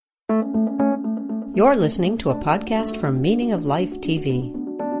You're listening to a podcast from Meaning of Life TV.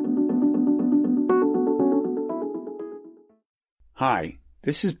 Hi,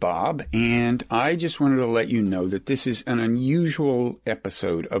 this is Bob, and I just wanted to let you know that this is an unusual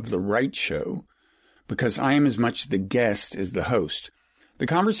episode of The Wright Show because I am as much the guest as the host. The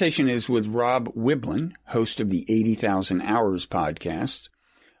conversation is with Rob Wiblin, host of the 80,000 Hours podcast,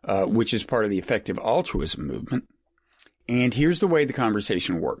 which is part of the effective altruism movement. And here's the way the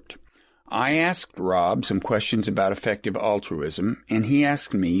conversation worked. I asked Rob some questions about effective altruism, and he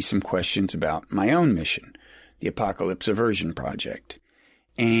asked me some questions about my own mission, the Apocalypse Aversion Project.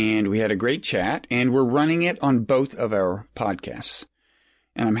 And we had a great chat, and we're running it on both of our podcasts.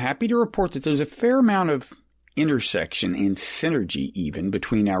 And I'm happy to report that there's a fair amount of intersection and synergy even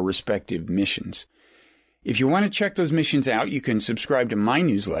between our respective missions. If you want to check those missions out, you can subscribe to my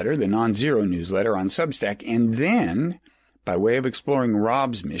newsletter, the Non-Zero newsletter on Substack, and then, by way of exploring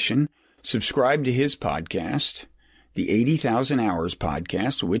Rob's mission, subscribe to his podcast, the 80,000 Hours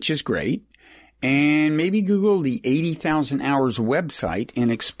podcast, which is great, and maybe Google the 80,000 Hours website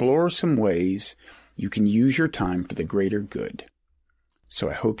and explore some ways you can use your time for the greater good. So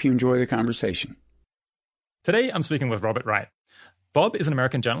I hope you enjoy the conversation. Today, I'm speaking with Robert Wright. Bob is an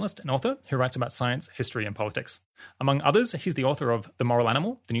American journalist and author who writes about science, history, and politics. Among others, he's the author of The Moral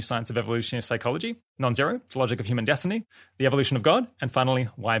Animal, The New Science of Evolutionary Psychology, Non-Zero, The Logic of Human Destiny, The Evolution of God, and finally,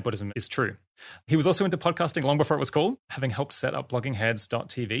 Why Buddhism is True. He was also into podcasting long before it was cool, having helped set up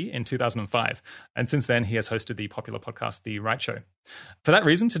bloggingheads.tv in 2005. And since then, he has hosted the popular podcast, The Wright Show. For that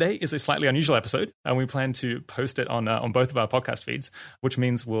reason, today is a slightly unusual episode, and we plan to post it on both of our podcast feeds, which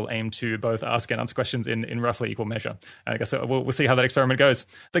means we'll aim to both ask and answer questions in roughly equal measure. And I guess we'll see how that experiment goes.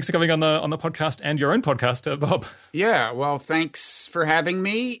 Thanks for coming on the podcast and your own podcast, Bob. Yeah, well, thanks for having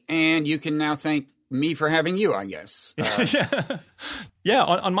me, and you can now thank me for having you, I guess. Yeah,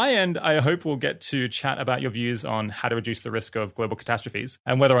 on my end, I hope we'll get to chat about your views on how to reduce the risk of global catastrophes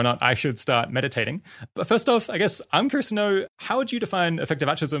and whether or not I should start meditating. But first off, I guess I'm curious to know, how would you define effective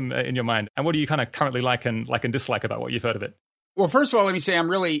altruism in your mind? And what do you kind of currently like and dislike about what you've heard of it? Well, first of all, let me say I'm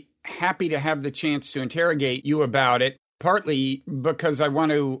really happy to have the chance to interrogate you about it, partly because I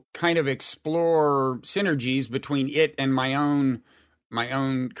want to kind of explore synergies between it and my own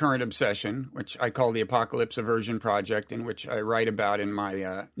current obsession, which I call the Apocalypse Aversion Project, in which I write about in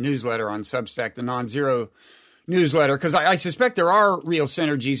my newsletter on Substack, the Non-Zero newsletter, because I suspect there are real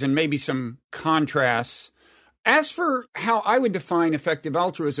synergies and maybe some contrasts. As for how I would define effective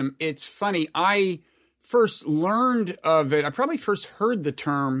altruism, it's funny. I first learned of it. I probably first heard the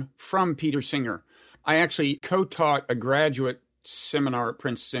term from Peter Singer. I actually co-taught a graduate seminar at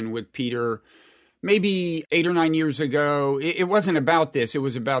Princeton with Peter maybe 8 or 9 years ago. It wasn't about this. It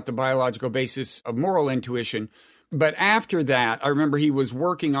was about the biological basis of moral intuition. But after that, I remember he was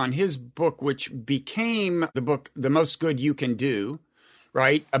working on his book, which became the book, The Most Good You Can Do,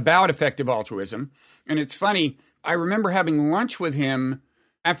 right, about effective altruism. And it's funny, I remember having lunch with him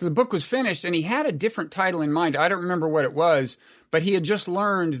after the book was finished, and he had a different title in mind. I don't remember what it was, but he had just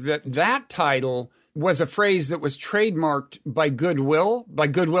learned that title was a phrase that was trademarked by Goodwill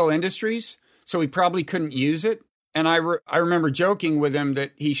Industries. So he probably couldn't use it. And I remember joking with him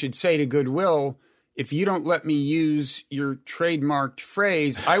that he should say to Goodwill, if you don't let me use your trademarked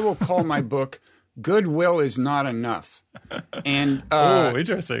phrase, I will call my book Goodwill is Not Enough. And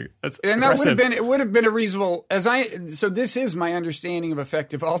interesting. That's and that would have been a reasonable so this is my understanding of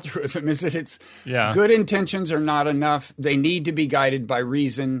effective altruism, is that it's good intentions are not enough. They need to be guided by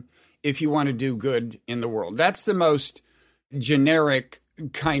reason if you want to do good in the world. That's the most generic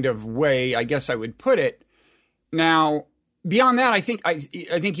kind of way, I guess I would put it. Now, beyond that, I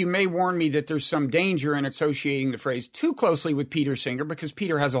think you may warn me that there's some danger in associating the phrase too closely with Peter Singer, because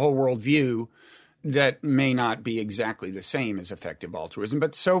Peter has a whole worldview that may not be exactly the same as effective altruism.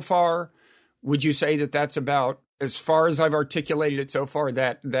 But so far, would you say that that's about, as far as I've articulated it so far,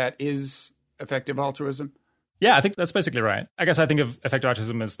 that is effective altruism? Yeah, I think that's basically right. I guess I think of effective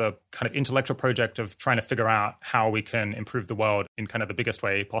altruism as the kind of intellectual project of trying to figure out how we can improve the world in kind of the biggest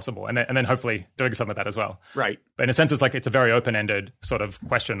way possible, and then hopefully doing some of that as well. Right. But in a sense, it's a very open-ended sort of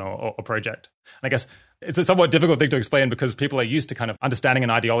question or project. And I guess it's a somewhat difficult thing to explain because people are used to kind of understanding an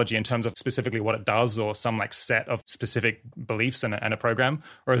ideology in terms of specifically what it does or some like set of specific beliefs and a program,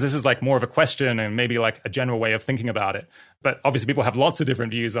 whereas this is like more of a question and maybe like a general way of thinking about it. But obviously people have lots of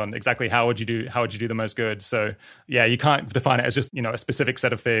different views on exactly how would you do the most good. So yeah, you can't define it as just, a specific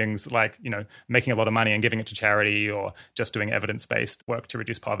set of things like, making a lot of money and giving it to charity or just doing evidence-based work to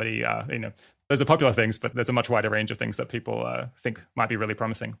reduce poverty. Those are popular things, but there's a much wider range of things that people think might be really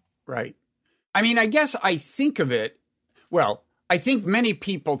promising. Right. I mean, I guess I think of it, well, I think many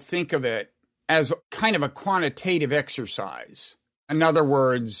people think of it as kind of a quantitative exercise. In other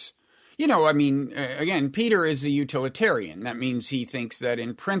words, again, Peter is a utilitarian. That means he thinks that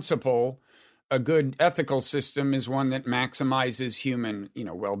in principle, a good ethical system is one that maximizes human,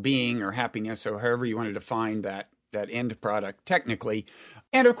 well-being or happiness, or however you want to define that end product technically.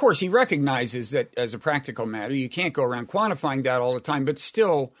 And of course, he recognizes that as a practical matter, you can't go around quantifying that all the time, but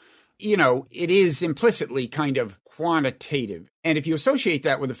still, it is implicitly kind of quantitative. And if you associate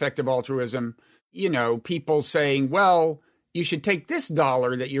that with effective altruism, people saying, well, you should take this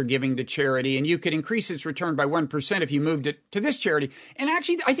dollar that you're giving to charity and you could increase its return by 1% if you moved it to this charity. And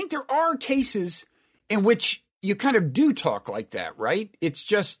actually, I think there are cases in which you kind of do talk like that, right? It's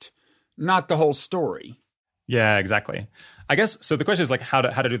just not the whole story. Yeah, exactly. I guess, so the question is like how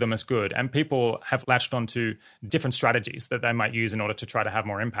to do the most good. And people have latched onto different strategies that they might use in order to try to have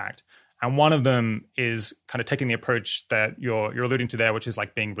more impact. And one of them is kind of taking the approach that you're alluding to there, which is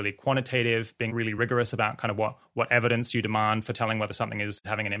like being really quantitative, being really rigorous about kind of what evidence you demand for telling whether something is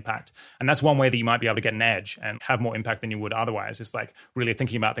having an impact. And that's one way that you might be able to get an edge and have more impact than you would otherwise. It's like really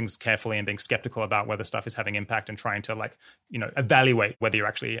thinking about things carefully and being skeptical about whether stuff is having impact and trying to evaluate whether you're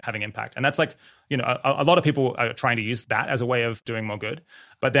actually having impact. And that's like, a lot of people are trying to use that as a way of doing more good.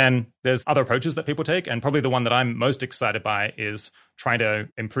 But then there's other approaches that people take. And probably the one that I'm most excited by is trying to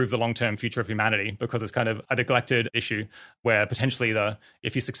improve the long-term future of humanity, because it's kind of a neglected issue where potentially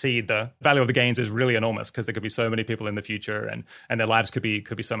if you succeed, the value of the gains is really enormous, because there could be so many people in the future and their lives could be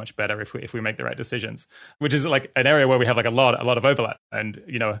so much better if we make the right decisions, which is like an area where we have like a lot of overlap. And,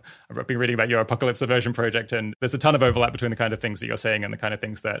 I've been reading about your apocalypse aversion project, and there's a ton of overlap between the kind of things that you're saying and the kind of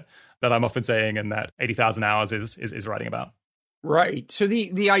things that I'm often saying and that 80,000 hours is writing about. Right. So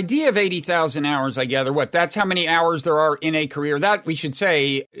the idea of 80,000 hours, I gather, that's how many hours there are in a career. That, we should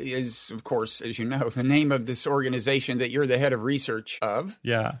say, is, of course, as you know, the name of this organization that you're the head of research of.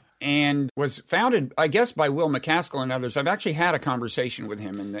 Yeah. And was founded, I guess, by Will MacAskill and others. I've actually had a conversation with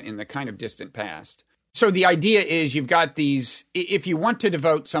him in the kind of distant past. So the idea is you've got these, if you want to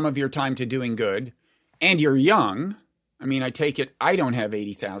devote some of your time to doing good and you're young, I mean, I take it I don't have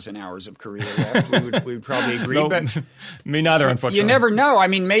 80,000 hours of career left. We would probably agree. No, but me neither, unfortunately. You never know. I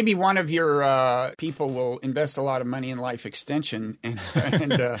mean, maybe one of your people will invest a lot of money in life extension.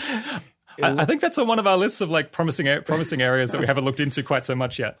 I think that's on one of our lists of like promising areas that we haven't looked into quite so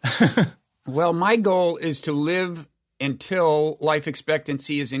much yet. Well, my goal is to live until life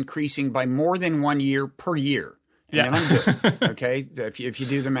expectancy is increasing by more than 1 year per year. And then I'm good, okay, if you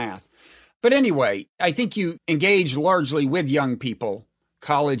do the math. But anyway, I think you engage largely with young people,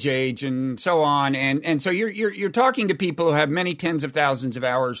 college age and so on. And so you're talking to people who have many tens of thousands of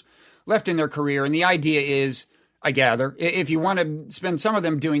hours left in their career. And the idea is, I gather, if you want to spend some of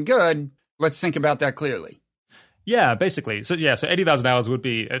them doing good, let's think about that clearly. Yeah, basically. So 80,000 hours would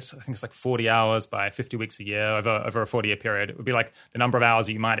be, I think it's like 40 hours by 50 weeks a year over a 40-year period. It would be like the number of hours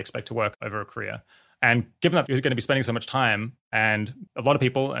that you might expect to work over a career. And given that you're going to be spending so much time, and a lot of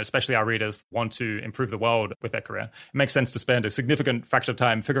people, especially our readers, want to improve the world with their career, it makes sense to spend a significant fraction of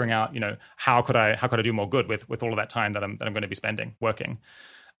time figuring out, how could I do more good with all of that time that I'm going to be spending working.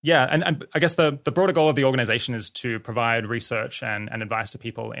 Yeah, and I guess the broader goal of the organization is to provide research and advice to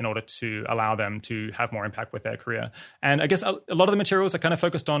people in order to allow them to have more impact with their career. And I guess a lot of the materials are kind of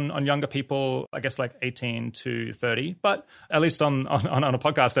focused on younger people, I guess like 18 to 30. But at least on a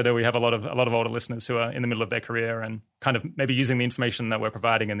podcast, I know we have a lot of older listeners who are in the middle of their career and kind of maybe using the information that we're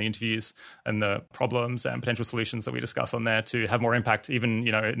providing in the interviews and the problems and potential solutions that we discuss on there to have more impact, even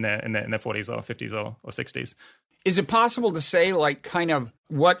in their 40s or 50s or 60s. Is it possible to say, like, kind of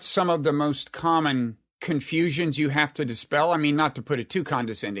what some of the most common confusions you have to dispel? I mean, not to put it too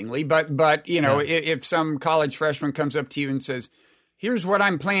condescendingly, but if some college freshman comes up to you and says, here's what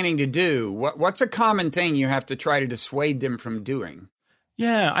I'm planning to do, what's a common thing you have to try to dissuade them from doing?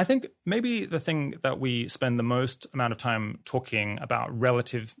 Yeah, I think maybe the thing that we spend the most amount of time talking about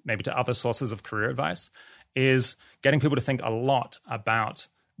relative maybe to other sources of career advice is getting people to think a lot about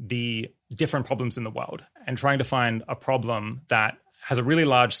the different problems in the world and trying to find a problem that has a really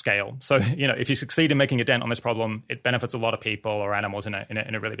large scale. So, if you succeed in making a dent on this problem, it benefits a lot of people or animals in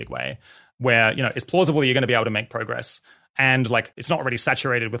a really big way, where, it's plausible you're going to be able to make progress. And like, it's not already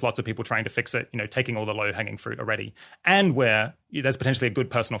saturated with lots of people trying to fix it, taking all the low hanging fruit already. And where there's potentially a good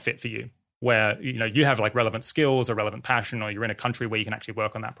personal fit for you, where, you have like relevant skills or relevant passion, or you're in a country where you can actually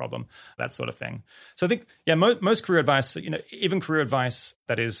work on that problem, that sort of thing. So I think, most career advice, even career advice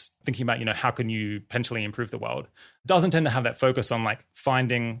that is thinking about, how can you potentially improve the world, doesn't tend to have that focus on like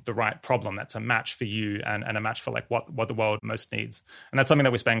finding the right problem that's a match for you and a match for like what the world most needs. And that's something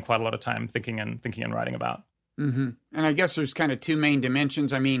that we spend quite a lot of time thinking and writing about. Mm-hmm. And I guess there's kind of two main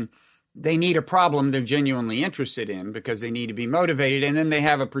dimensions. I mean, they need a problem they're genuinely interested in because they need to be motivated, and then they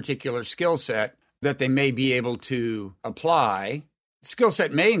have a particular skill set that they may be able to apply. Skill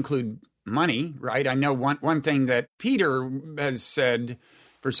set may include money, right? I know one thing that Peter has said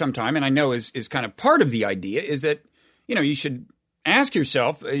for some time, and I know is kind of part of the idea, is that, you should ask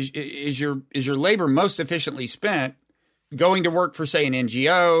yourself, is your labor most efficiently spent going to work for, say, an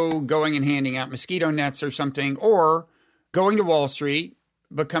NGO, going and handing out mosquito nets or something, or going to Wall Street,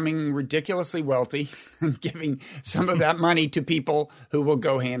 becoming ridiculously wealthy and giving some of that money to people who will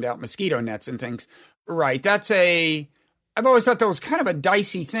go hand out mosquito nets and things. Right. I've always thought that was kind of a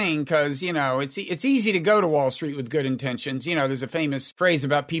dicey thing because, it's easy to go to Wall Street with good intentions. There's a famous phrase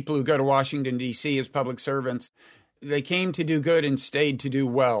about people who go to Washington, D.C. as public servants. They came to do good and stayed to do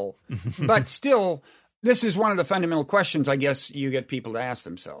well. But still, this is one of the fundamental questions I guess you get people to ask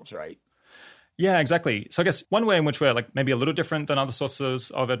themselves, right? Yeah, exactly. So I guess one way in which we're maybe a little different than other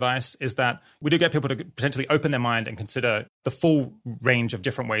sources of advice is that we do get people to potentially open their mind and consider the full range of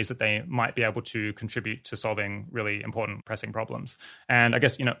different ways that they might be able to contribute to solving really important, pressing problems. And I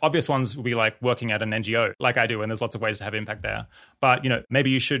guess, obvious ones would be like working at an NGO, like I do, and there's lots of ways to have impact there. But, maybe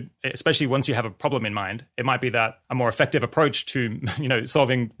you should, especially once you have a problem in mind, it might be that a more effective approach to,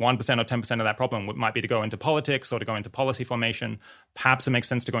 solving 1% or 10% of that problem might be to go into politics or to go into policy formation. Perhaps it makes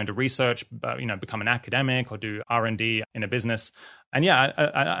sense to go into research, become an academic or do R&D in a business. And yeah,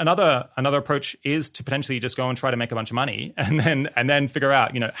 another approach is to potentially just go and try to make a bunch of money and then figure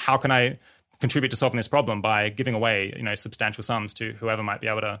out, how can I contribute to solving this problem by giving away, substantial sums to whoever might be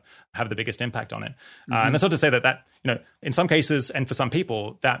able to have the biggest impact on it. Mm-hmm. And that's not to say that, in some cases and for some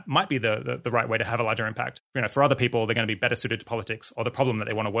people, that might be the right way to have a larger impact. For other people, they're going to be better suited to politics, or the problem that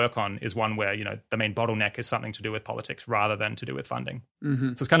they want to work on is one where, the main bottleneck is something to do with politics rather than to do with funding. Mm-hmm.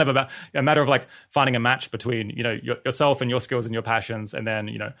 So it's kind of about a matter of finding a match between, yourself and your skills and your passions, and then,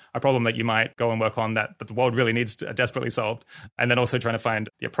 a problem that you might go and work on that the world really needs to desperately solved. And then also trying to find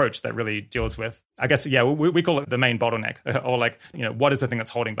the approach that really deals with, I guess, we call it the main bottleneck, or what is the thing that's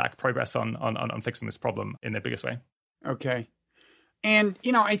holding back progress on fixing this problem in the biggest way. Okay. And,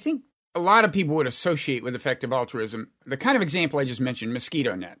 I think a lot of people would associate with effective altruism the kind of example I just mentioned,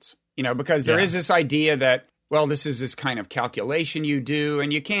 mosquito nets, because there is this idea that, well, this is this kind of calculation you do,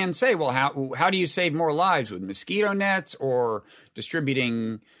 and you can say, well, how do you save more lives with mosquito nets or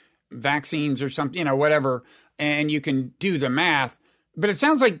distributing vaccines or something, whatever, and you can do the math. But it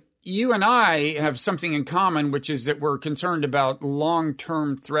sounds like you and I have something in common, which is that we're concerned about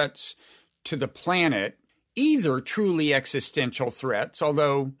long-term threats to the planet, either truly existential threats,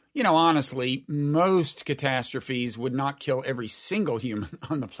 although, honestly, most catastrophes would not kill every single human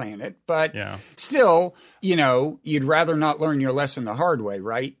on the planet. But still, you'd rather not learn your lesson the hard way,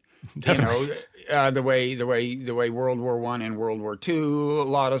 right? Definitely. The way World War I and World War II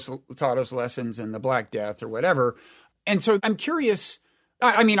taught us lessons in the Black Death or whatever. And so I'm curious.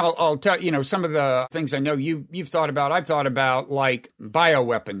 I mean, I'll tell some of the things I know you've thought about. I've thought about, like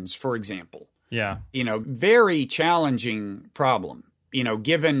bioweapons, for example. Yeah. Very challenging problem.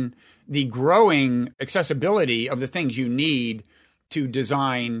 Given the growing accessibility of the things you need to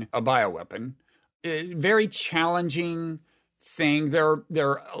design a bioweapon, very challenging thing. There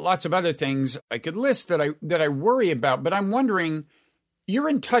are lots of other things I could list that I worry about, but I'm wondering. You're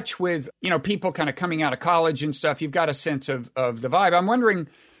in touch with, people kind of coming out of college and stuff. You've got a sense of the vibe. I'm wondering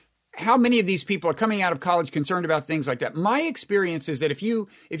how many of these people are coming out of college concerned about things like that. My experience is that if you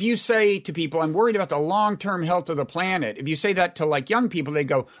say to people, I'm worried about the long-term health of the planet, if you say that to young people, they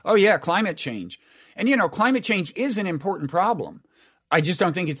go, oh yeah, climate change. And, climate change is an important problem. I just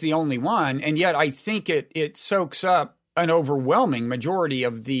don't think it's the only one. And yet I think it soaks up an overwhelming majority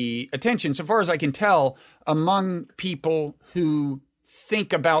of the attention, so far as I can tell, among people who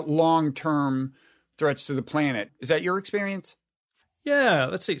think about long-term threats to the planet. Is that your experience? Yeah,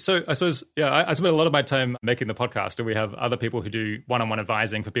 let's see. So I suppose, I spend a lot of my time making the podcast, and we have other people who do one-on-one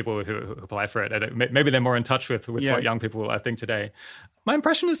advising for people who apply for it. And maybe they're more in touch with what young people I think today. My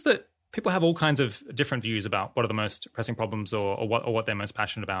impression is that people have all kinds of different views about what are the most pressing problems or what they're most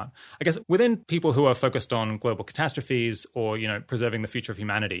passionate about. I guess within people who are focused on global catastrophes or, preserving the future of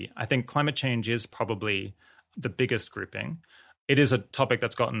humanity, I think climate change is probably the biggest grouping. It is a topic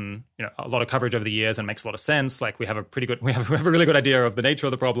that's gotten a lot of coverage over the years and makes a lot of sense. We have a really good idea of the nature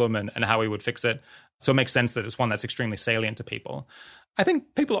of the problem and how we would fix it. So it makes sense that it's one that's extremely salient to people. I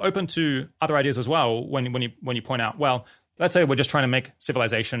think people are open to other ideas as well when you point out, well, let's say we're just trying to make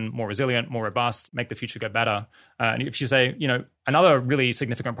civilization more resilient, more robust, make the future go better. And if you say, another really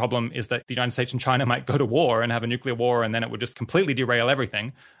significant problem is that the United States and China might go to war and have a nuclear war, and then it would just completely derail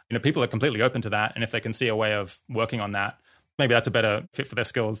everything. People are completely open to that. And if they can see a way of working on that, maybe that's a better fit for their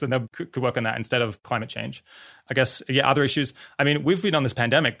skills, then they could work on that instead of climate change. I guess, other issues. I mean, we've been on this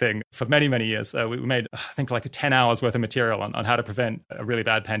pandemic thing for many, many years. We made, I think, like 10 hours worth of material on how to prevent a really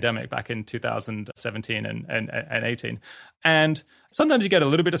bad pandemic back in 2017 and 18. And sometimes you get a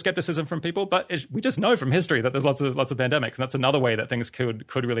little bit of skepticism from people, but we just know from history that there's lots of pandemics. And that's another way that things could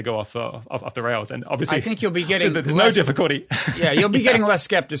really go off the rails. And obviously, I think you'll be getting there's no difficulty. Yeah, you'll be getting less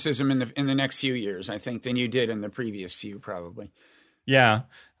skepticism in the next few years, I think, than you did in the previous few, probably. Yeah.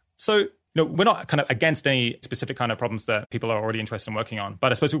 So, we're not kind of against any specific kind of problems that people are already interested in working on,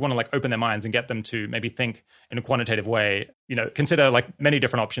 but I suppose we want to open their minds and get them to maybe think in a quantitative way, consider many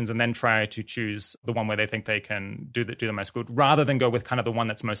different options and then try to choose the one where they think they can do the most good, rather than go with kind of the one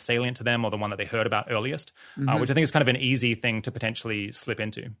that's most salient to them or the one that they heard about earliest, which I think is kind of an easy thing to potentially slip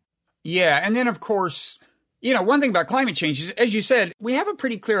into. Yeah. And then, of course, one thing about climate change is, as you said, we have a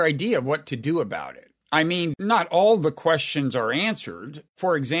pretty clear idea of what to do about it. I mean, not all the questions are answered.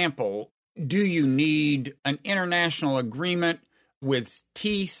 For example, do you need an international agreement with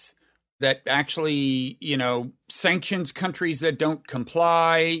teeth that actually, sanctions countries that don't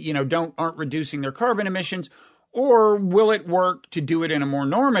comply, aren't reducing their carbon emissions? Or will it work to do it in a more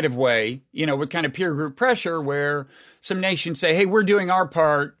normative way, with kind of peer group pressure where some nations say, hey, we're doing our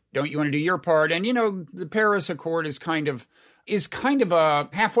part. Don't you want to do your part? And, the Paris Accord is kind of a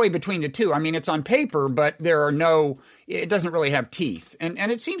halfway between the two. I mean, it's on paper, but it doesn't really have teeth. And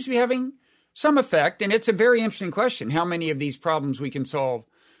it seems to be having some effect. And it's a very interesting question, how many of these problems we can solve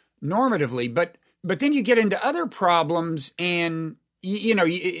normatively. But then you get into other problems and,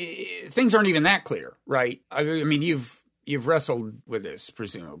 things aren't even that clear, right? I mean, you've wrestled with this,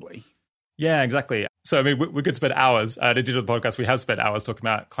 presumably. Yeah, exactly. So, I mean, we could spend hours. To do the podcast, we have spent hours talking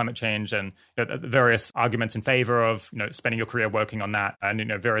about climate change and various arguments in favor of, spending your career working on that, and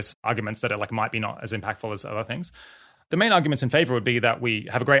various arguments that are might be not as impactful as other things. The main arguments in favor would be that we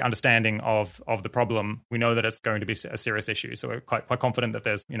have a great understanding of the problem. We know that it's going to be a serious issue, so we're quite confident that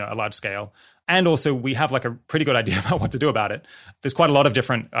there's a large scale, and also we have a pretty good idea about what to do about it. There's quite a lot of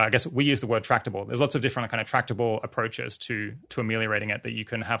different. I guess we use the word tractable. There's lots of different kind of tractable approaches to ameliorating it that you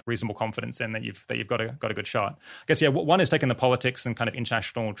can have reasonable confidence in that you've got a good shot. I guess one is taking the politics and kind of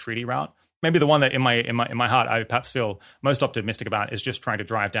international treaty route. Maybe the one that in my heart I perhaps feel most optimistic about is just trying to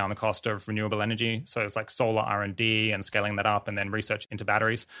drive down the cost of renewable energy. So it's solar R&D and scaling that up, and then research into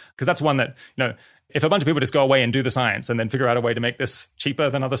batteries. Because that's one that, if a bunch of people just go away and do the science and then figure out a way to make this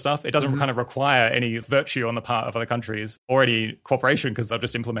cheaper than other stuff, it doesn't kind of require any virtue on the part of other countries or any cooperation, because they'll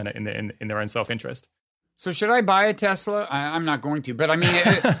just implement it in their own self-interest. So should I buy a Tesla? I'm not going to, but I mean,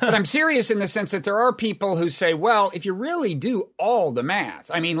 but I'm serious in the sense that there are people who say, well, if you really do all the math,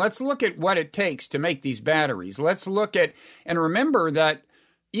 I mean, let's look at what it takes to make these batteries. Let's look at, and remember that,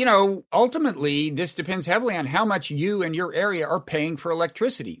 ultimately this depends heavily on how much you and your area are paying for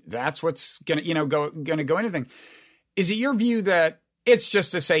electricity. That's what's going to go into things. Is it your view that it's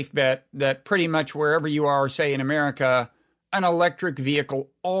just a safe bet that pretty much wherever you are, say in America, an electric vehicle,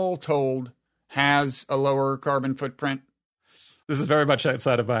 all told, has a lower carbon footprint? This is very much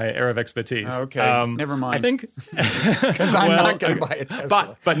outside of my area of expertise. Okay, never mind. I think because I'm not going to buy a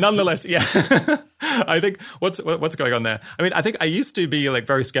Tesla. But nonetheless, yeah. I think what's going on there. I mean, I think I used to be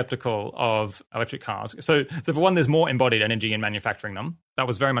very skeptical of electric cars. So for one, there's more embodied energy in manufacturing them. That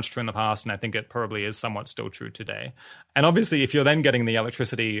was very much true in the past, and I think it probably is somewhat still true today. And obviously, if you're then getting the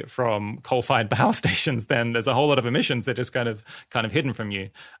electricity from coal-fired power stations, then there's a whole lot of emissions that are just kind of hidden from you.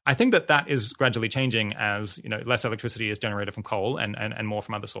 I think that is gradually changing as less electricity is generated from coal and more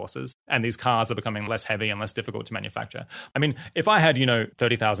from other sources, and these cars are becoming less heavy and less difficult to manufacture. I mean, if I had $30,000,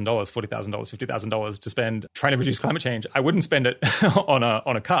 $40,000, $50,000 to spend trying to reduce climate change, I wouldn't spend it on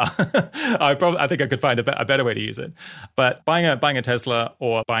a car. I think I could find a better way to use it. But buying a Tesla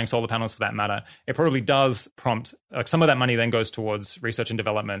or buying solar panels for that matter, it probably does prompt, some of that money then goes towards research and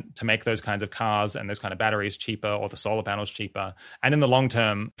development to make those kinds of cars and those kind of batteries cheaper, or the solar panels cheaper. And in the long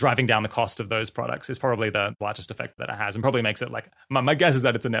term, driving down the cost of those products is probably the largest effect that it has, and probably makes it my guess is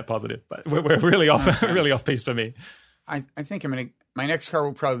that it's a net positive, but we're really off, really off piece for me. I think my next car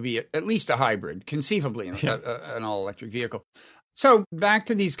will probably be at least a hybrid, conceivably an all electric vehicle. So back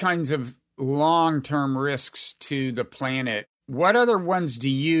to these kinds of long-term risks to the planet. What other ones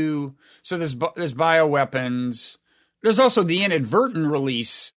so there's bioweapons. There's also the inadvertent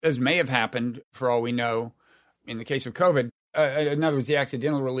release, as may have happened for all we know in the case of COVID, in other words, the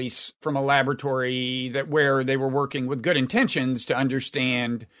accidental release from a laboratory where they were working with good intentions to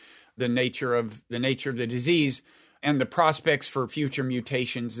understand the nature of the disease and the prospects for future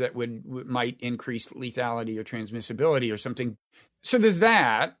mutations that might increase lethality or transmissibility or something. So there's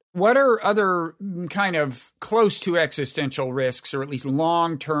that. What are other kind of close to existential risks, or at least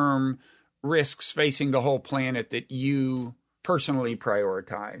long-term risks facing the whole planet that you personally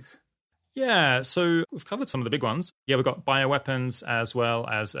prioritize? Yeah, so we've covered some of the big ones. Yeah, we've got bioweapons as well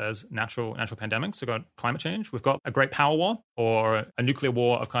as natural pandemics. We've got climate change. We've got a great power war or a nuclear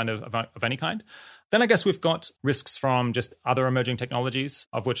war of any kind. Then I guess we've got risks from just other emerging technologies,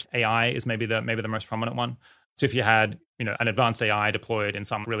 of which AI is maybe the most prominent one. So if you had an advanced AI deployed in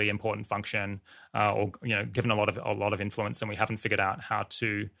some really important function, or given a lot of influence, and we haven't figured out how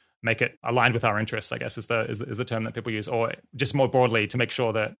to make it aligned with our interests, I guess is the term that people use, or just more broadly to make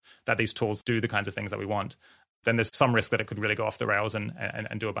sure that these tools do the kinds of things that we want, then there's some risk that it could really go off the rails and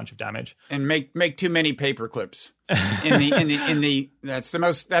do a bunch of damage and make too many paper clips. That's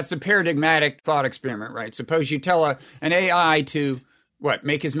a paradigmatic thought experiment, right? Suppose you tell an AI to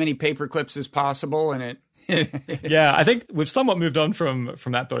make as many paper clips as possible, and it. Yeah, I think we've somewhat moved on from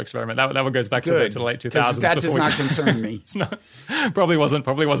that thought experiment. That one goes back to the late 2000s. That does not concern me. It's not, probably wasn't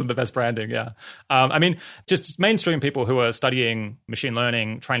the best branding. Yeah, I mean, just mainstream people who are studying machine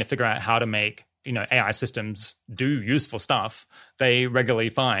learning, trying to figure out how to make AI systems do useful stuff, they regularly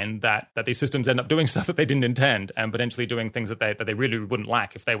find that these systems end up doing stuff that they didn't intend, and potentially doing things that they really wouldn't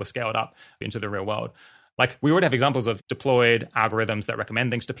like if they were scaled up into the real world. Like, we already have examples of deployed algorithms that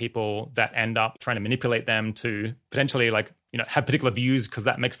recommend things to people that end up trying to manipulate them to potentially have particular views because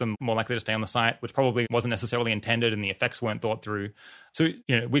that makes them more likely to stay on the site, which probably wasn't necessarily intended and the effects weren't thought through. So,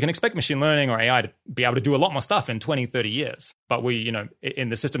 we can expect machine learning or AI to be able to do a lot more stuff in 20, 30 years. But in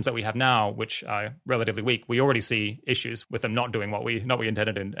the systems that we have now, which are relatively weak, we already see issues with them not doing what we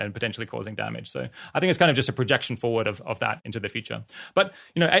intended and potentially causing damage. So I think it's kind of just a projection forward of that into the future. But,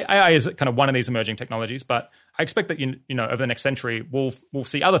 AI is kind of one of these emerging technologies, but I expect that, over the next century, we'll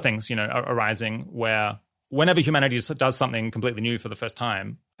see other things, arising where whenever humanity does something completely new for the first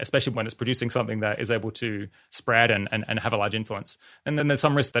time, especially when it's producing something that is able to spread and have a large influence, and then there's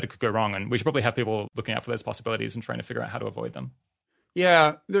some risk that it could go wrong. And we should probably have people looking out for those possibilities and trying to figure out how to avoid them.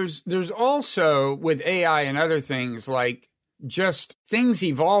 Yeah, there's also with AI and other things, like just things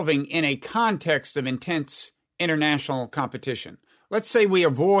evolving in a context of intense international competition. Let's say we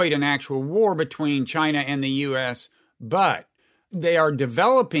avoid an actual war between China and the U.S., but they are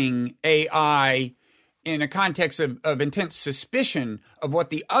developing AI in a context of intense suspicion of what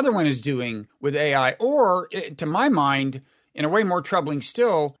the other one is doing with AI. Or, to my mind, in a way more troubling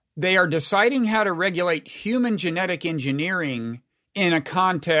still, they are deciding how to regulate human genetic engineering in a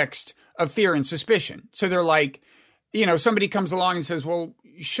context of fear and suspicion. So they're like, somebody comes along and says, well,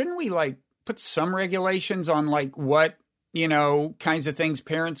 shouldn't we put some regulations on what, kinds of things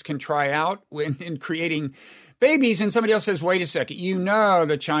parents can try out in creating babies? And somebody else says, wait a second,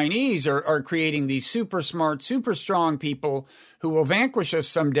 the Chinese are creating these super smart, super strong people who will vanquish us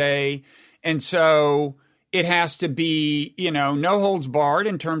someday. And so it has to be, no holds barred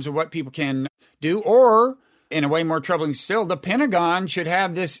in terms of what people can do. Or, in a way more troubling still, the Pentagon should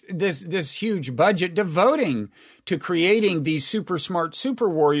have this huge budget devoting to creating these super smart super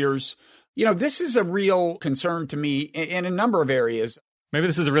warriors. This is a real concern to me in a number of areas. Maybe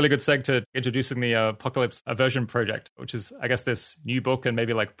this is a really good seg to introducing the Apocalypse Aversion Project, which is, I guess, this new book and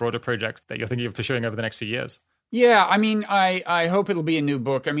maybe broader project that you're thinking of pursuing over the next few years. Yeah, I mean, I hope it'll be a new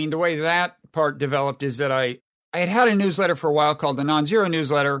book. I mean, the way that part developed is that I had a newsletter for a while called the Non-Zero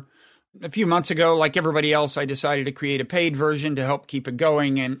Newsletter. A few months ago, like everybody else, I decided to create a paid version to help keep it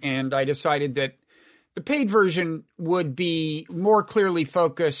going. And I decided that the paid version would be more clearly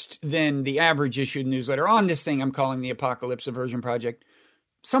focused than the average issued newsletter on this thing I'm calling the Apocalypse Aversion Project.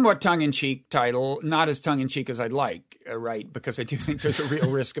 Somewhat tongue-in-cheek title, not as tongue-in-cheek as I'd like, right? Because I do think there's a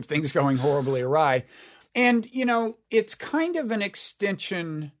real risk of things going horribly awry. And, it's kind of an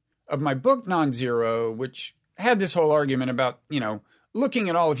extension of my book, Non-Zero, which had this whole argument about, looking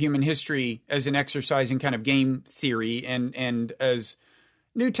at all of human history as an exercise in kind of game theory and as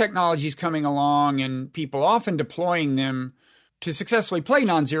new technologies coming along and people often deploying them to successfully play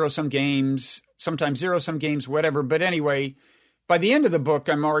non-zero-sum games, sometimes zero-sum games, whatever. But anyway, by the end of the book,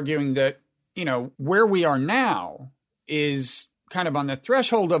 I'm arguing that, where we are now is kind of on the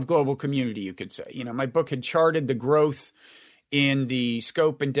threshold of global community, you could say. My book had charted the growth in the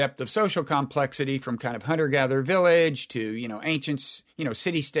scope and depth of social complexity from kind of hunter-gatherer village to, ancient,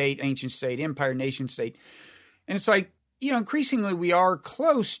 city-state, ancient state, empire, nation-state. And it's like, increasingly we are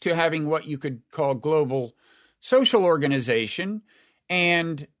close to having what you could call global social organization.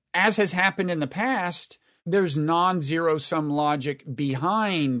 And as has happened in the past, there's non-zero-sum logic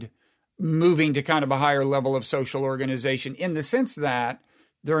behind moving to kind of a higher level of social organization, in the sense that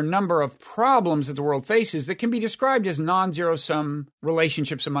there are a number of problems that the world faces that can be described as non-zero-sum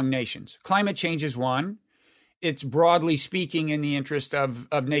relationships among nations. Climate change is one. It's broadly speaking in the interest of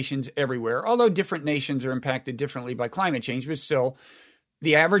nations everywhere, although different nations are impacted differently by climate change. But still,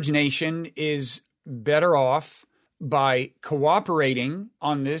 the average nation is better off by cooperating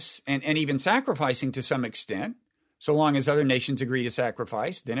on this and even sacrificing to some extent, so long as other nations agree to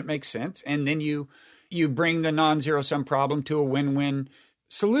sacrifice, then it makes sense. And then you bring the non-zero-sum problem to a win-win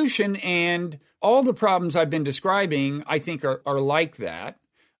solution. And all the problems I've been describing, I think, are like that.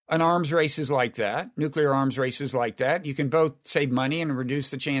 An arms race is like that. Nuclear arms race is like that. You can both save money and reduce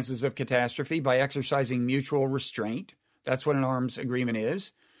the chances of catastrophe by exercising mutual restraint. That's what an arms agreement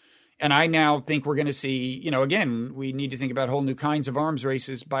is. And I now think we're going to see, again, we need to think about whole new kinds of arms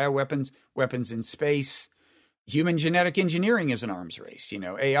races, bioweapons, weapons in space. Human genetic engineering is an arms race.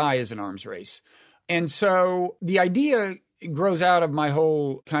 AI is an arms race. And so the idea grows out of my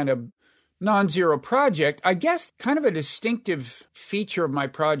whole kind of non-zero project. I guess kind of a distinctive feature of my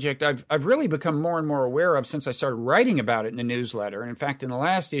project I've really become more and more aware of since I started writing about it in the newsletter. And in fact, in the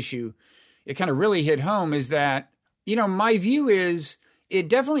last issue, it kind of really hit home, is that, my view is it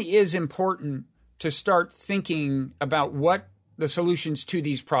definitely is important to start thinking about what the solutions to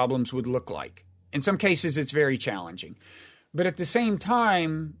these problems would look like. In some cases, it's very challenging. But at the same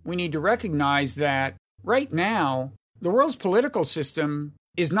time, we need to recognize that right now, the world's political system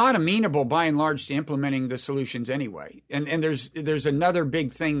is not amenable by and large to implementing the solutions anyway. And there's another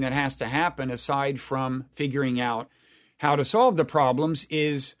big thing that has to happen aside from figuring out how to solve the problems,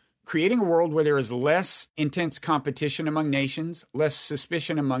 is creating a world where there is less intense competition among nations, less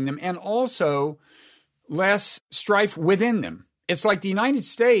suspicion among them, and also less strife within them. It's like the United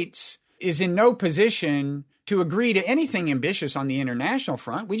States is in no position to agree to anything ambitious on the international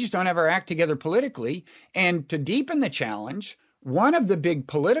front. We just don't have our act together politically. And to deepen the challenge, one of the big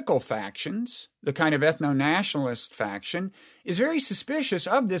political factions, the kind of ethno-nationalist faction, is very suspicious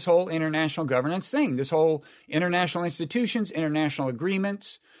of this whole international governance thing, this whole international institutions, international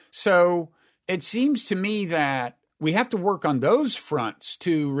agreements. So it seems to me that we have to work on those fronts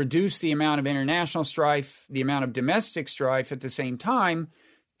to reduce the amount of international strife, the amount of domestic strife at the same time.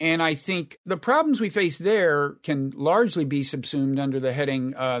 And I think the problems we face there can largely be subsumed under the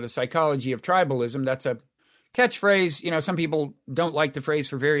heading, the psychology of tribalism. That's a catchphrase. Some people don't like the phrase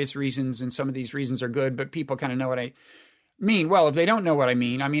for various reasons, and some of these reasons are good, but people kind of know what I mean. Well, if they don't know what I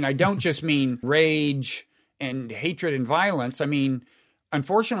mean, I don't just mean rage and hatred and violence. I mean,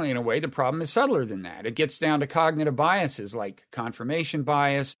 unfortunately, in a way, the problem is subtler than that. It gets down to cognitive biases like confirmation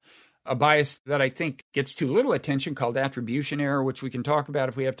bias, a bias that I think gets too little attention called attribution error, which we can talk about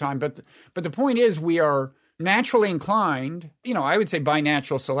if we have time. But the point is, we are naturally inclined, I would say by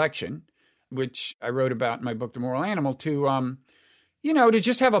natural selection, which I wrote about in my book, The Moral Animal, to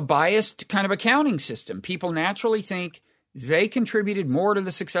just have a biased kind of accounting system. People naturally think they contributed more to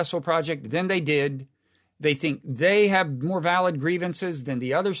the successful project than they did. They think they have more valid grievances than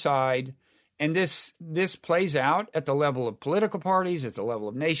the other side. And this plays out at the level of political parties, at the level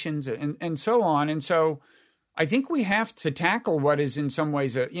of nations, and so on. And so I think we have to tackle what is in some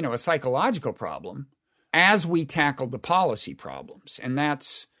ways a psychological problem as we tackle the policy problems. And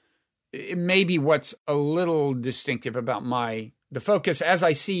that's maybe what's a little distinctive about the focus as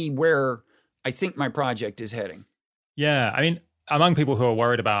I see where I think my project is heading. Yeah, among people who are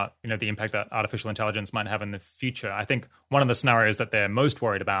worried about, the impact that artificial intelligence might have in the future, I think one of the scenarios that they're most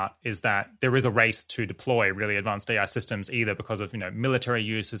worried about is that there is a race to deploy really advanced AI systems, either because of, military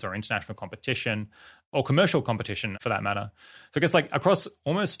uses or international competition or commercial competition for that matter. So I guess across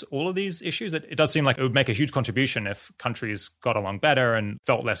almost all of these issues, it does seem like it would make a huge contribution if countries got along better and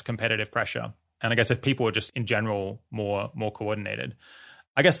felt less competitive pressure. And I guess if people were just in general more coordinated.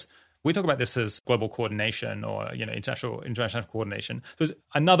 I guess we talk about this as global coordination or international coordination. There's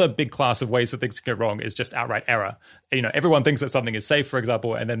another big class of ways that things go wrong is just outright error. Everyone thinks that something is safe, for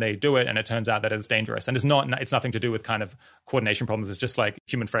example, and then they do it, and it turns out that it's dangerous. And it's nothing to do with kind of coordination problems. It's just like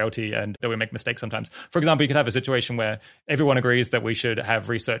human frailty and that we make mistakes sometimes. For example, you could have a situation where everyone agrees that we should have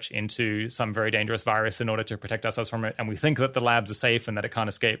research into some very dangerous virus in order to protect ourselves from it, and we think that the labs are safe and that it can't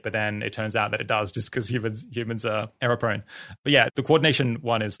escape, but then it turns out that it does just because humans are error prone. But yeah, the coordination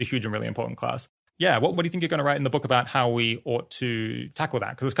one is a huge and really important class. Yeah, what do you think you're going to write in the book about how we ought to tackle that?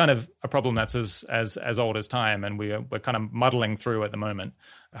 Because it's kind of a problem that's as old as time, and we're kind of muddling through at the moment.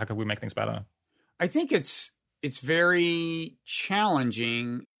 How could we make things better? I think it's very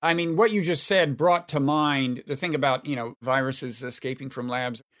challenging. I mean, what you just said brought to mind the thing about, viruses escaping from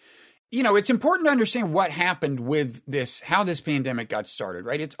labs. It's important to understand what happened with this, how this pandemic got started,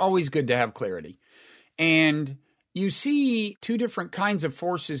 right? It's always good to have clarity. And you see two different kinds of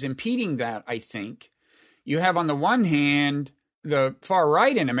forces impeding that, I think. You have on the one hand, the far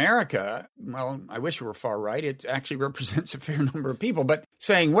right in America. Well, I wish it were far right. It actually represents a fair number of people, but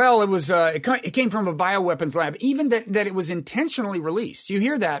saying, well, it came from a bioweapons lab, even that it was intentionally released. You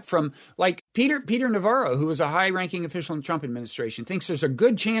hear that from like Peter Navarro, who was a high ranking official in the Trump administration, thinks there's a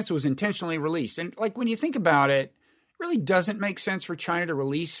good chance it was intentionally released. And like, when you think about it, it really doesn't make sense for China to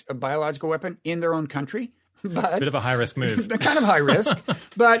release a biological weapon in their own country. But, bit of a high risk move. Kind of high risk.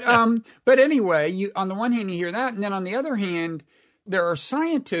 But anyway, on the one hand, you hear that. And then on the other hand, there are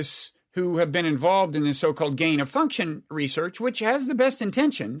scientists who have been involved in this so-called gain of function research, which has the best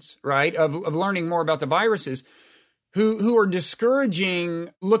intentions, right, of learning more about the viruses, who are discouraging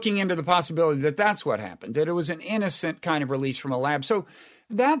looking into the possibility that that's what happened, that it was an innocent kind of release from a lab. So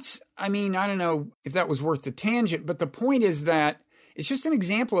I don't know if that was worth the tangent, but the point is that it's just an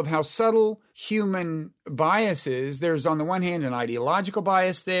example of how subtle human biases, there's on the one hand an ideological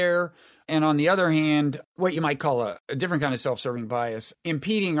bias there, and on the other hand, what you might call a different kind of self-serving bias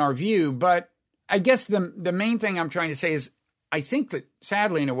impeding our view. But I guess the main thing I'm trying to say is I think that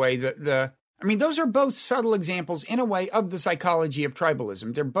sadly in a way those are both subtle examples in a way of the psychology of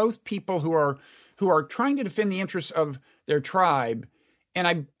tribalism. They're both people who are trying to defend the interests of their tribe.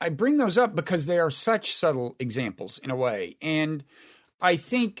 And I bring those up because they are such subtle examples in a way. And I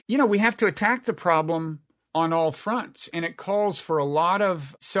think, we have to attack the problem on all fronts. And it calls for a lot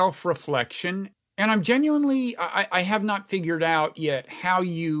of self-reflection. And I'm genuinely, I have not figured out yet how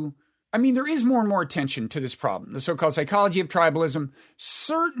there is more and more attention to this problem, the so-called psychology of tribalism.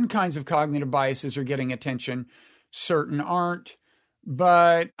 Certain kinds of cognitive biases are getting attention, certain aren't.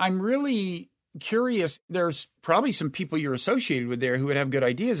 But I'm really curious, there's probably some people you're associated with there who would have good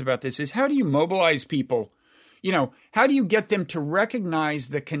ideas about this, is how do you mobilize people? How do you get them to recognize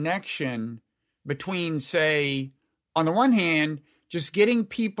the connection between, say, on the one hand, just getting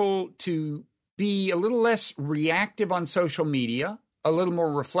people to be a little less reactive on social media, a little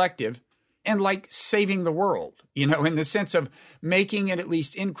more reflective, and like saving the world, in the sense of making it at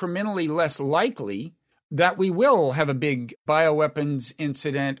least incrementally less likely that we will have a big bioweapons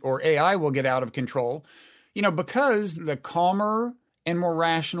incident or AI will get out of control, because the calmer and more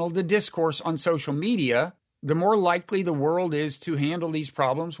rational the discourse on social media, the more likely the world is to handle these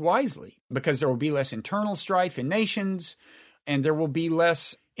problems wisely, because there will be less internal strife in nations and there will be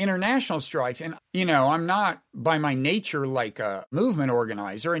less international strife. And, I'm not by my nature like a movement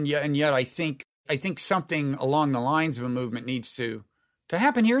organizer. And yet I think something along the lines of a movement needs to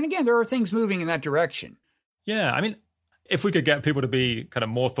happen here. And again, there are things moving in that direction. Yeah, if we could get people to be kind of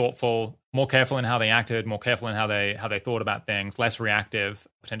more thoughtful, more careful in how they acted, more careful in how they thought about things, less reactive,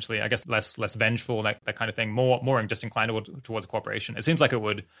 potentially, I guess, less vengeful, that kind of thing, more just inclined towards cooperation. It seems like it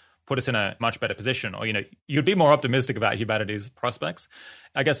would put us in a much better position, or you'd be more optimistic about humanity's prospects.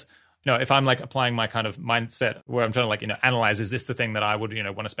 I guess, if I'm like applying my kind of mindset where I'm trying to analyze, is this the thing that I would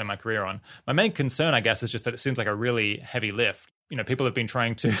want to spend my career on? My main concern, I guess, is just that it seems like a really heavy lift. People have been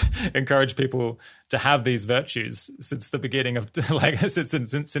trying to encourage people to have these virtues since the beginning of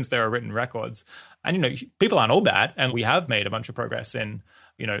since there are written records. And, people aren't all bad. And we have made a bunch of progress in,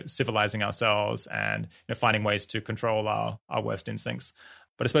 civilizing ourselves and finding ways to control our worst instincts.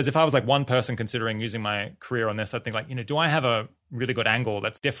 But I suppose if I was like one person considering using my career on this, I'd think do I have a really good angle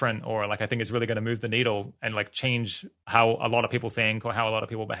that's different, or I think is really going to move the needle and change how a lot of people think or how a lot of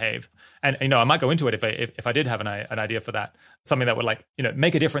people behave? And I might go into it if I did have an idea for that, something that would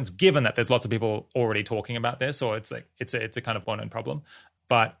make a difference, given that there's lots of people already talking about this, or it's a kind of well-known problem.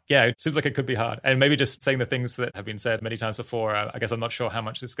 But yeah, it seems like it could be hard. And maybe just saying the things that have been said many times before, I guess I'm not sure how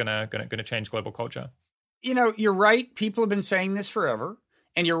much it's going to change global culture. You're right. People have been saying this forever.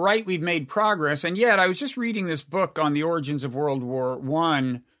 And you're right, we've made progress. And yet, I was just reading this book on the origins of World War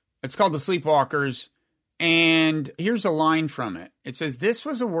I. It's called The Sleepwalkers. And here's a line from it. It says, "This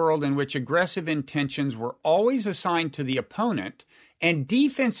was a world in which aggressive intentions were always assigned to the opponent and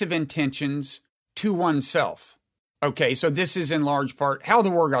defensive intentions to oneself." Okay, so this is in large part how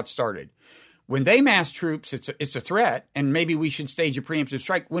the war got started. When they mass troops, it's a threat, and maybe we should stage a preemptive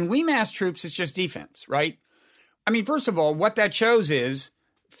strike. When we mass troops, it's just defense, right? First of all, what that shows is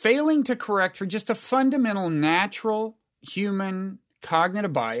failing to correct for just a fundamental natural human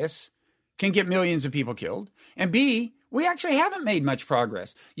cognitive bias can get millions of people killed. And B, we actually haven't made much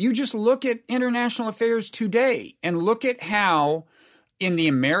progress. You just look at international affairs today and look at how in the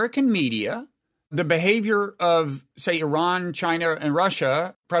American media, the behavior of, say, Iran, China, and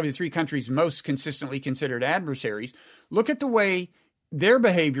Russia, probably the three countries most consistently considered adversaries, look at the way their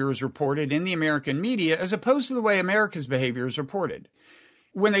behavior is reported in the American media as opposed to the way America's behavior is reported.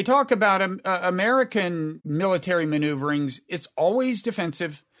 When they talk about American military maneuverings, it's always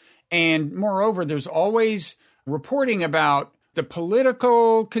defensive. And moreover, there's always reporting about the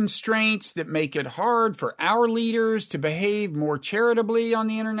political constraints that make it hard for our leaders to behave more charitably on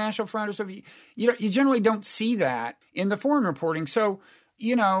the international front or something. You generally don't see that in the foreign reporting. So,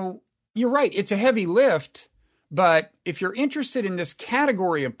 you're right. It's a heavy lift. But if you're interested in this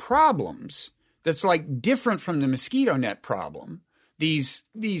category of problems that's like different from the mosquito net problem, these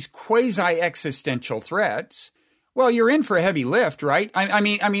quasi-existential threats, well, you're in for a heavy lift, right? I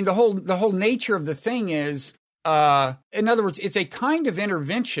mean, the whole nature of the thing is, in other words, it's a kind of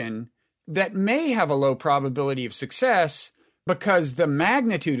intervention that may have a low probability of success because the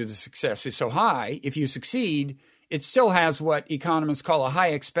magnitude of the success is so high. If you succeed, it still has what economists call a high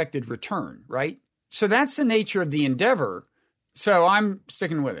expected return, right? So that's the nature of the endeavor. So I'm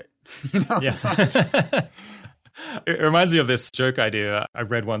sticking with it. Yes. It reminds me of this joke idea I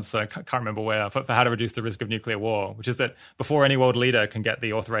read once, I can't remember where, for how to reduce the risk of nuclear war, which is that before any world leader can get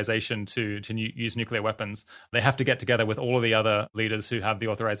the authorization to use nuclear weapons, they have to get together with all of the other leaders who have the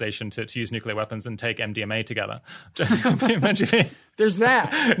authorization to use nuclear weapons and take MDMA together. There's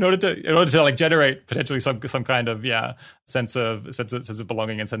that. In order to like generate potentially some kind of sense of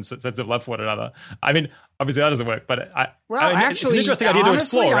belonging and sense of love for one another. I mean, obviously that doesn't work, but actually, it's an interesting idea to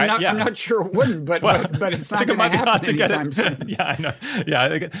explore, right? I'm not sure it wouldn't, but it's not going to happen anytime soon. Yeah, I know.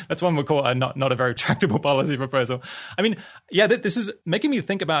 Yeah, that's one we call not a very tractable policy proposal. I mean, this is making me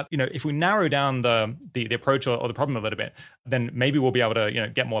think about, if we narrow down the approach or the problem a little bit, then maybe we'll be able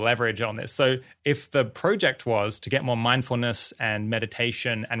to get more leverage on this. So if the project was to get more mindfulness and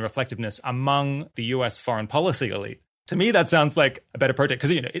meditation and reflectiveness among the US foreign policy elite, to me, that sounds like a better project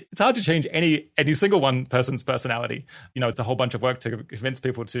because it's hard to change any single one person's personality. It's a whole bunch of work to convince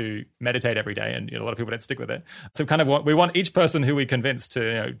people to meditate every day, and a lot of people don't stick with it. So kind of we want each person who we convince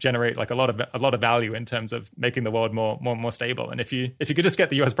to generate like a lot of value in terms of making the world more stable. And if you could just get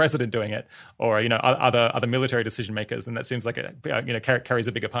the US president doing it, or other military decision makers, then that seems like it carries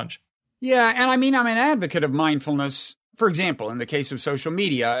a bigger punch. Yeah, and I mean, I'm an advocate of mindfulness. For example, in the case of social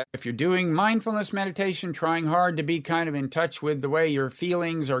media, if you're doing mindfulness meditation, trying hard to be kind of in touch with the way your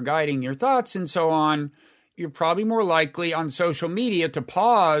feelings are guiding your thoughts and so on, you're probably more likely on social media to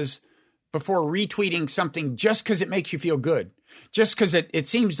pause before retweeting something just because it makes you feel good, just because it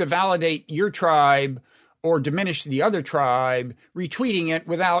seems to validate your tribe or diminish the other tribe, retweeting it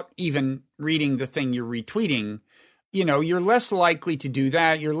without even reading the thing you're retweeting. You're less likely to do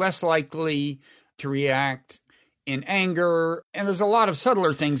that. You're less likely to react in anger, and there's a lot of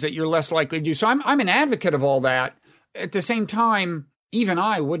subtler things that you're less likely to do. So I'm an advocate of all that. At the same time, even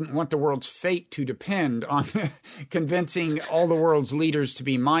I wouldn't want the world's fate to depend on convincing all the world's leaders to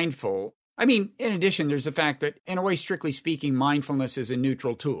be mindful. I mean, in addition, there's the fact that, in a way, strictly speaking, mindfulness is a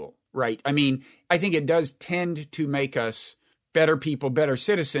neutral tool, right? I mean, I think it does tend to make us better people, better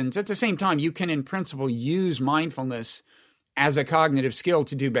citizens. At the same time, you can, in principle, use mindfulness as a cognitive skill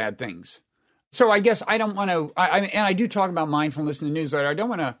to do bad things. So I guess I don't want to, and I do talk about mindfulness in the newsletter. I don't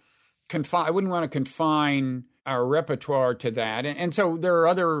want to I wouldn't want to confine our repertoire to that. And so there are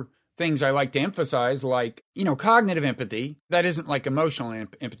other things I like to emphasize, like, cognitive empathy. That isn't like emotional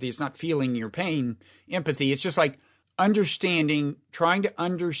empathy. It's not feeling your pain empathy. It's just like trying to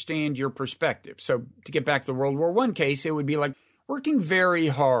understand your perspective. So to get back to the World War I case, it would be like working very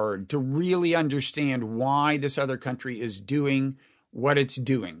hard to really understand why this other country is doing what it's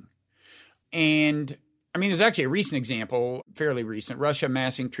doing. And I mean, there's actually a recent example, fairly recent, Russia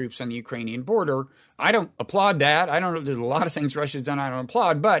massing troops on the Ukrainian border. I don't applaud that. I don't know. There's a lot of things Russia's done I don't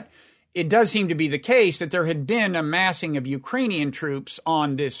applaud, but it does seem to be the case that there had been a massing of Ukrainian troops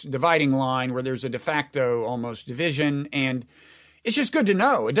on this dividing line where there's a de facto almost division. And it's just good to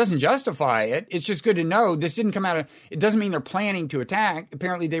know. It doesn't justify it. It's just good to know this didn't come out of, it doesn't mean they're planning to attack.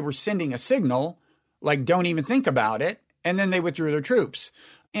 Apparently they were sending a signal, like, don't even think about it. And then they withdrew their troops.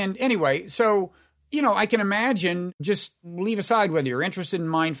 And anyway, so, I can imagine, just leave aside whether you're interested in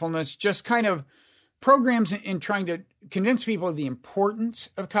mindfulness, just kind of programs in trying to convince people of the importance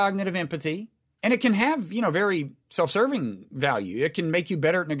of cognitive empathy. And it can have, very self-serving value. It can make you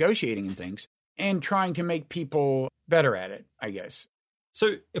better at negotiating and things, and trying to make people better at it, I guess.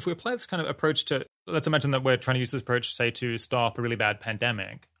 So if we apply this kind of approach to, let's imagine that we're trying to use this approach, say, to stop a really bad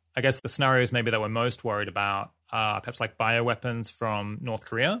pandemic. I guess the scenarios maybe that we're most worried about are perhaps like bioweapons from North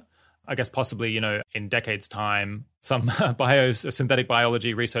Korea. I guess possibly, in decades' time, some synthetic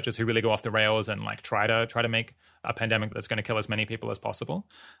biology researchers who really go off the rails and like try to make a pandemic that's going to kill as many people as possible.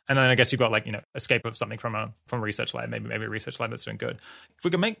 And then I guess you've got escape of something from a research lab, maybe a research lab that's doing good. If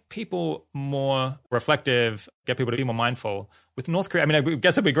we can make people more reflective, get people to be more mindful with North Korea, I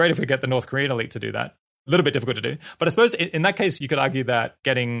guess it'd be great if we get the North Korean elite to do that. A little bit difficult to do. But I suppose in that case, you could argue that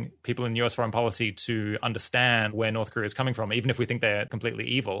getting people in US foreign policy to understand where North Korea is coming from, even if we think they're completely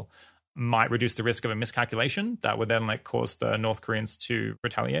evil, might reduce the risk of a miscalculation that would then cause the North Koreans to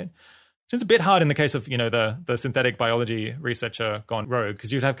retaliate. It's a bit hard in the case of, the synthetic biology researcher gone rogue,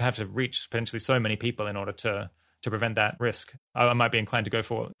 because you'd have to reach potentially so many people in order to prevent that risk. I might be inclined to go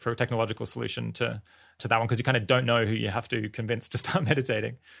for a technological solution to that one, because you kind of don't know who you have to convince to start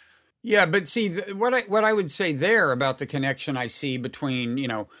meditating. Yeah, but see, what I would say there about the connection I see between,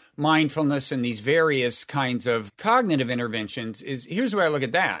 mindfulness and these various kinds of cognitive interventions is, here's the way I look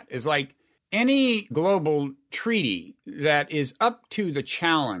at that, is like any global treaty that is up to the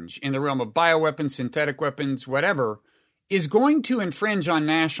challenge in the realm of bioweapons, synthetic weapons, whatever, is going to infringe on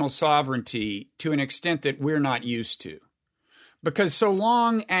national sovereignty to an extent that we're not used to. Because so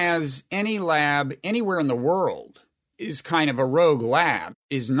long as any lab anywhere in the world is kind of a rogue lab,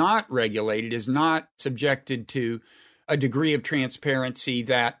 is not regulated, is not subjected to a degree of transparency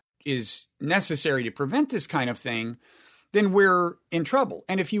that is necessary to prevent this kind of thing, then we're in trouble.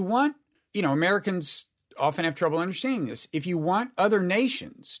 And if you want, Americans often have trouble understanding this. If you want other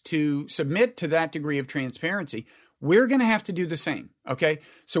nations to submit to that degree of transparency, we're going to have to do the same, okay?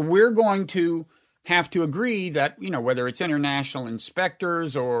 So we're going to have to agree that, whether it's international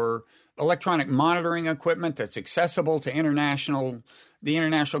inspectors or electronic monitoring equipment that's accessible to the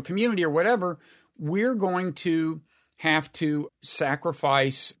international community or whatever, we're going to have to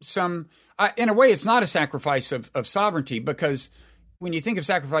sacrifice some, in a way, it's not a sacrifice of sovereignty, because when you think of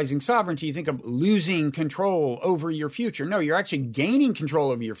sacrificing sovereignty, you think of losing control over your future. No, you're actually gaining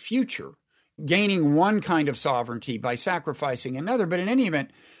control of your future, gaining one kind of sovereignty by sacrificing another. But in any event,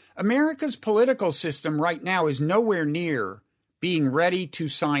 America's political system right now is nowhere near being ready to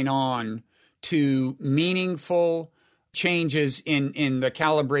sign on to meaningful changes in the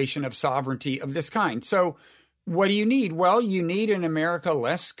calibration of sovereignty of this kind. So what do you need? Well, you need an America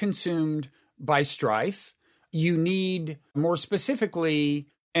less consumed by strife. You need, more specifically,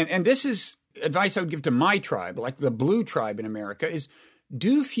 and this is advice I would give to my tribe, like the blue tribe in America, is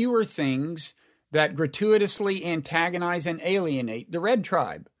do fewer things that gratuitously antagonize and alienate the red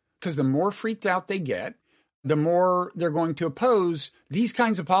tribe. Because the more freaked out they get, the more they're going to oppose these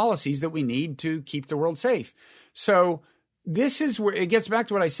kinds of policies that we need to keep the world safe. So this is where it gets back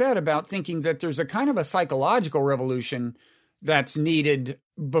to what I said about thinking that there's a kind of a psychological revolution that's needed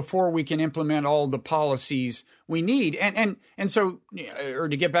before we can implement all the policies we need. And so, or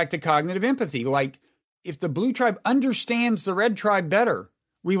to get back to cognitive empathy, like if the blue tribe understands the red tribe better,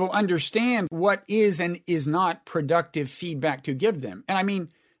 we will understand what is and is not productive feedback to give them. And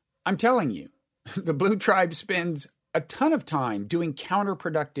I'm telling you, the blue tribe spends a ton of time doing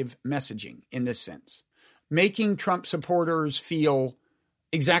counterproductive messaging in this sense, making Trump supporters feel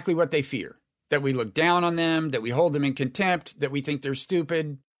exactly what they fear, that we look down on them, that we hold them in contempt, that we think they're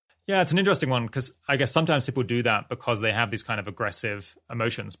stupid. Yeah, it's an interesting one, because I guess sometimes people do that because they have these kind of aggressive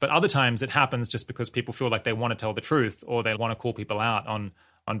emotions. But other times it happens just because people feel like they want to tell the truth, or they want to call people out on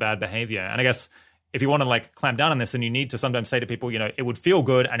bad behavior. And I guess if you want to clamp down on this, then you need to sometimes say to people, it would feel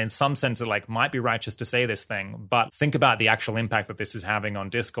good, and in some sense it might be righteous to say this thing, but think about the actual impact that this is having on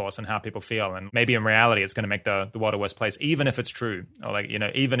discourse and how people feel. And maybe in reality it's going to make the world a worse place, even if it's true, or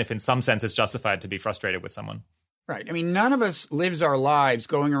even if in some sense it's justified to be frustrated with someone. Right. None of us lives our lives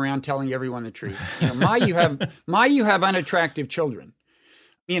going around telling everyone the truth. You have unattractive children.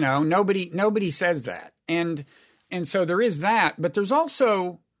 Nobody says that. And so there is that, but there's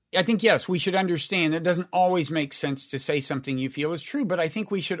also, I think, yes, we should understand it doesn't always make sense to say something you feel is true, but I think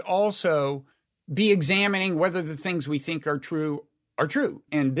we should also be examining whether the things we think are true are true.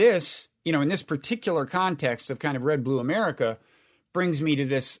 And this, in this particular context of kind of red-blue America, brings me to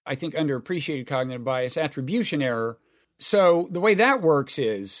this, I think, underappreciated cognitive bias attribution error. So the way that works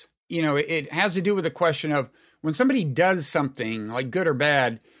is, it has to do with the question of when somebody does something like good or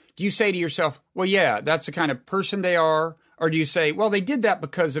bad, do you say to yourself, well, yeah, that's the kind of person they are? Or do you say, well, they did that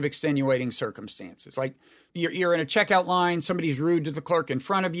because of extenuating circumstances? Like you're in a checkout line, somebody's rude to the clerk in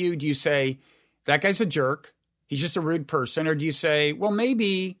front of you. Do you say, that guy's a jerk, he's just a rude person? Or do you say, well,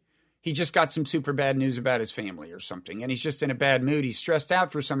 maybe he just got some super bad news about his family or something, and he's just in a bad mood, he's stressed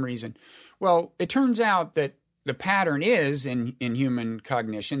out for some reason? Well, it turns out that the pattern is in human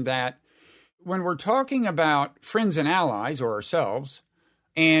cognition that when we're talking about friends and allies or ourselves,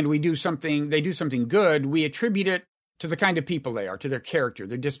 and they do something good, we attribute it to the kind of people they are, to their character,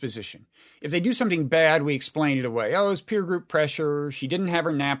 their disposition. If they do something bad, we explain it away. Oh, it's peer group pressure. She didn't have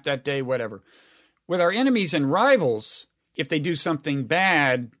her nap that day, whatever. With our enemies and rivals, if they do something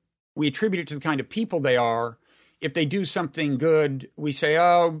bad, we attribute it to the kind of people they are. If they do something good, we say,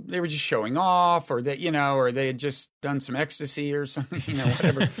 oh, they were just showing off, or they had just done some ecstasy or something,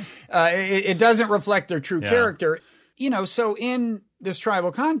 whatever. It doesn't reflect their true character. So in this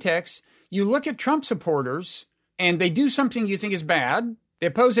tribal context, you look at Trump supporters and they do something you think is bad. They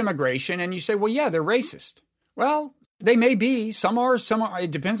oppose immigration, and you say, well, yeah, they're racist. Well, they may be. Some are.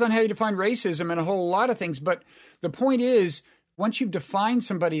 It depends on how you define racism and a whole lot of things. But the point is, once you've defined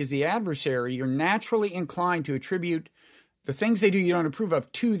somebody as the adversary, you're naturally inclined to attribute the things they do you don't approve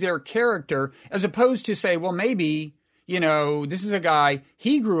of to their character, as opposed to say, well, maybe, this is a guy,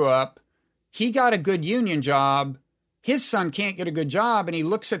 he grew up, he got a good union job, his son can't get a good job, and he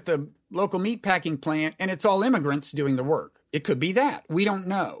looks at the local meatpacking plant, and it's all immigrants doing the work. It could be that. We don't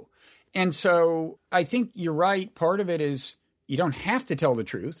know. And so I think you're right. Part of it is you don't have to tell the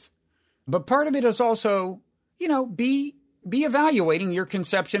truth. But part of it is also, be evaluating your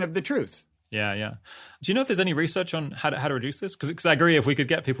conception of the truth. Yeah. Do you know if there's any research on how to reduce this? Because I agree, if we could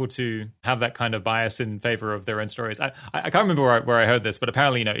get people to have that kind of bias in favor of their own stories. I can't remember where I heard this, but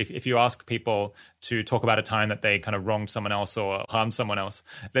apparently, if you ask people to talk about a time that they kind of wronged someone else or harmed someone else,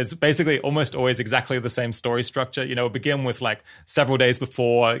 there's basically almost always exactly the same story structure. It'll begin with like several days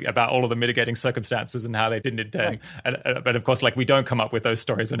before about all of the mitigating circumstances and how they didn't intend. Right. But of course, like, we don't come up with those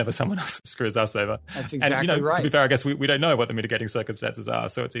stories whenever someone else screws us over. That's exactly right. To be fair, I guess we don't know what the mitigating circumstances are,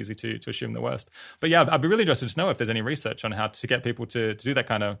 so it's easy to assume the worst. But yeah, I'd be really interested to know if there's any research on how to get people to do that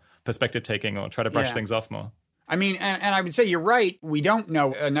kind of perspective taking or try to brush things off more. I mean, and I would say you're right. We don't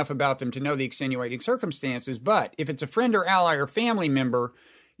know enough about them to know the extenuating circumstances. But if it's a friend or ally or family member,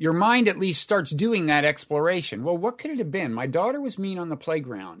 your mind at least starts doing that exploration. Well, what could it have been? My daughter was mean on the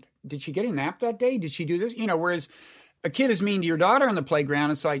playground. Did she get a nap that day? Did she do this? Whereas a kid is mean to your daughter on the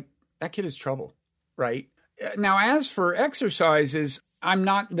playground, it's like, that kid is trouble, right? Now, as for exercises, I'm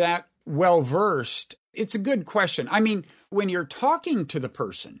not that well-versed. It's a good question. I mean, when you're talking to the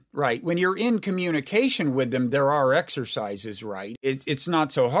person, right, when you're in communication with them, there are exercises, right? It's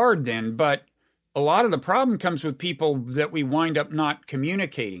not so hard then, but a lot of the problem comes with people that we wind up not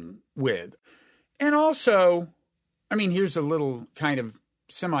communicating with. And also, I mean, here's a little kind of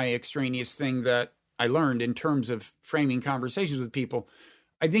semi-extraneous thing that I learned in terms of framing conversations with people.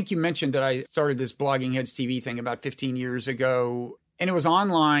 I think you mentioned that I started this Blogging Heads TV thing about 15 years ago. And it was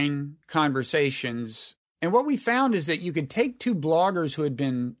online conversations. And what we found is that you could take two bloggers who had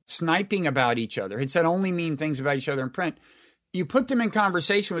been sniping about each other, had said only mean things about each other in print. You put them in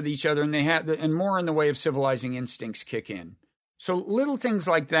conversation with each other, and they had, and more in the way of civilizing instincts kick in. So little things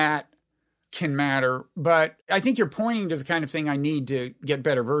like that can matter. But I think you're pointing to the kind of thing I need to get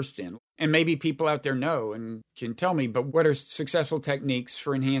better versed in. And maybe people out there know and can tell me, but what are successful techniques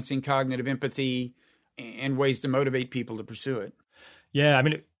for enhancing cognitive empathy and ways to motivate people to pursue it? Yeah, I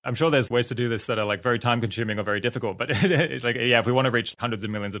mean, I'm sure there's ways to do this that are like very time consuming or very difficult. But if we want to reach hundreds of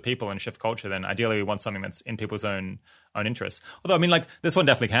millions of people and shift culture, then ideally we want something that's in people's own interests. Although, I mean, like, this one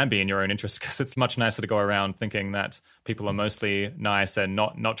definitely can be in your own interest, because it's much nicer to go around thinking that people are mostly nice and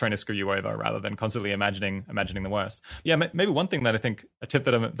not trying to screw you over, rather than constantly imagining the worst. Yeah, maybe one thing that I think, a tip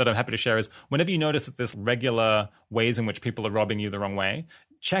that I'm happy to share is, whenever you notice that there's regular ways in which people are robbing you the wrong way,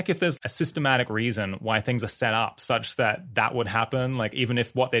 check if there's a systematic reason why things are set up such that would happen, like, even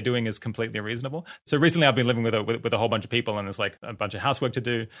if what they're doing is completely reasonable. So recently I've been living with a whole bunch of people, and there's like a bunch of housework to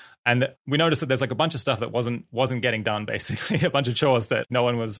do. And we noticed that there's like a bunch of stuff that wasn't getting done, basically, a bunch of chores that no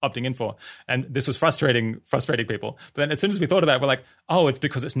one was opting in for. And this was frustrating people. But then as soon as we thought about it, we're like, oh, it's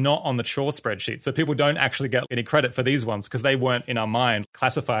because it's not on the chore spreadsheet. So people don't actually get any credit for these ones because they weren't in our mind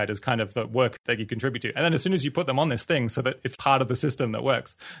classified as kind of the work that you contribute to. And then as soon as you put them on this thing so that it's part of the system that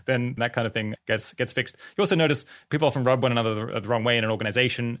works, then that kind of thing gets fixed. You also notice people often rub one another the wrong way in an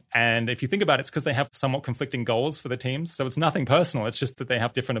organization. And if you think about it, it's because they have somewhat conflicting goals for the teams. So it's nothing personal. It's just that they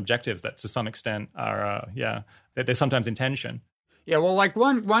have different objectives that to some extent are, they're sometimes in tension. Yeah, well, like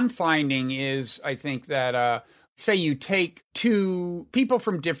one finding is, I think that, say you take two people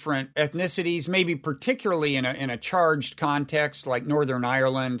from different ethnicities, maybe particularly in a charged context like Northern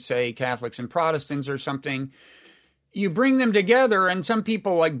Ireland, say Catholics and Protestants or something, you bring them together, and some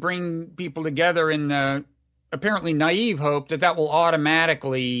people like bring people together in the apparently naive hope that will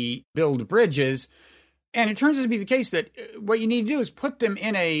automatically build bridges. And it turns out to be the case that what you need to do is put them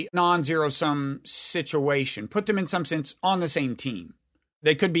in a non-zero-sum situation, put them in some sense on the same team.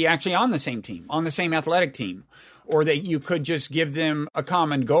 They could be actually on the same team, on the same athletic team, or you could just give them a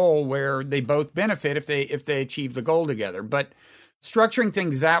common goal where they both benefit if they achieve the goal together. But structuring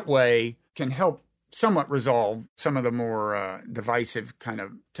things that way can help somewhat resolve some of the more divisive kind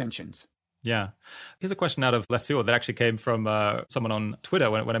of tensions. Yeah. Here's a question out of left field that actually came from someone on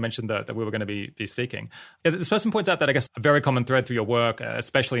Twitter when I mentioned that we were going to be speaking. This person points out that I guess a very common thread through your work,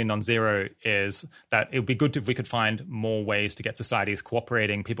 especially in non-zero, is that it would be good if we could find more ways to get societies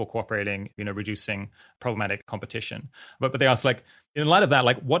cooperating, people cooperating, reducing problematic competition. But they ask, like, in light of that,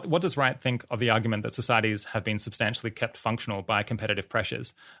 like, what does Wright think of the argument that societies have been substantially kept functional by competitive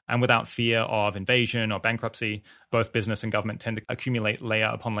pressures? And without fear of invasion or bankruptcy, both business and government tend to accumulate layer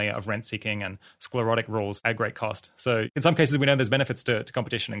upon layer of rent-seeking and sclerotic rules at great cost. So in some cases, we know there's benefits to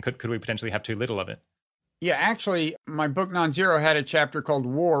competition, and could we potentially have too little of it? Yeah, actually, my book Non-Zero had a chapter called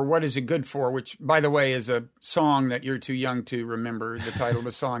War, What Is It Good For?, which, by the way, is a song that you're too young to remember. The title of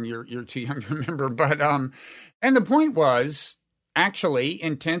the song you're too young to remember. But and the point was, actually,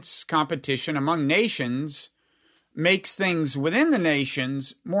 intense competition among nations makes things within the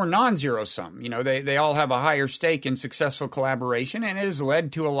nations more non-zero-sum. They all have a higher stake in successful collaboration, and it has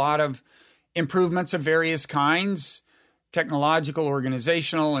led to a lot of improvements of various kinds, technological,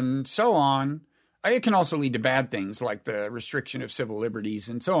 organizational, and so on. It can also lead to bad things like the restriction of civil liberties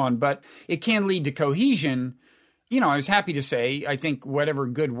and so on, but it can lead to cohesion. I was happy to say, I think whatever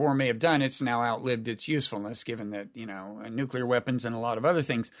good war may have done, it's now outlived its usefulness, given that, nuclear weapons and a lot of other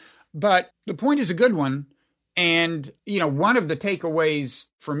things. But the point is a good one. And, one of the takeaways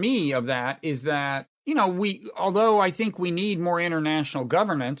for me of that is that, although I think we need more international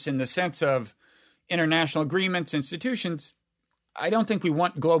governance in the sense of international agreements, institutions, I don't think we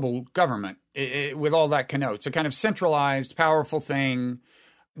want global government with all that connotes. A kind of centralized, powerful thing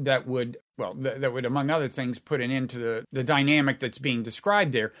that would, among other things, put an end to the dynamic that's being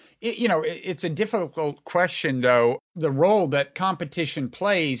described there. It's a difficult question, though, the role that competition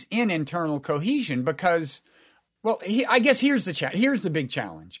plays in internal cohesion, because, I guess here's the big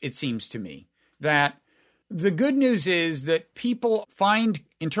challenge, it seems to me, that the good news is that people find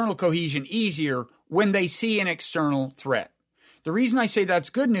internal cohesion easier when they see an external threat. The reason I say that's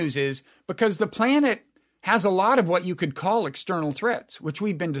good news is because the planet has a lot of what you could call external threats, which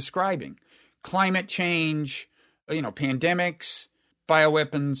we've been describing. Climate change, pandemics,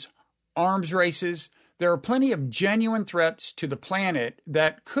 bioweapons, arms races. There are plenty of genuine threats to the planet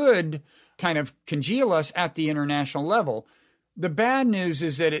that could kind of congeal us at the international level. The bad news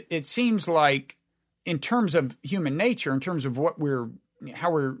is that it seems like, in terms of human nature, in terms of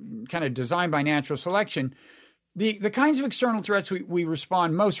how we're kind of designed by natural selection, the kinds of external threats we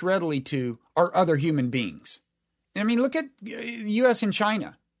respond most readily to are other human beings. I mean, look at the U.S. and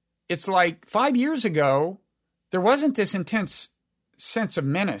China. It's like 5 years ago, there wasn't this intense sense of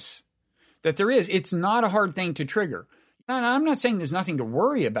menace that there is. It's not a hard thing to trigger. And I'm not saying there's nothing to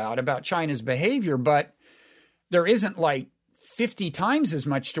worry about China's behavior, but there isn't like 50 times as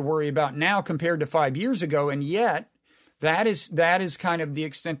much to worry about now compared to 5 years ago. And yet, that is kind of the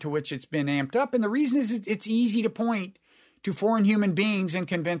extent to which it's been amped up. And the reason is it's easy to point to foreign human beings and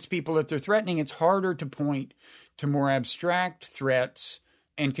convince people that they're threatening. It's harder to point to more abstract threats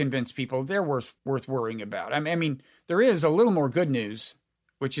and convince people they're worth worrying about. I mean, there is a little more good news,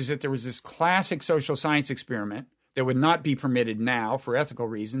 which is that there was this classic social science experiment that would not be permitted now for ethical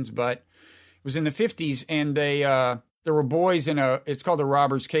reasons, but it was in the 50s, and there were boys it's called the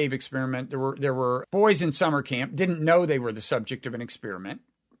Robbers Cave experiment. There were boys in summer camp, didn't know they were the subject of an experiment.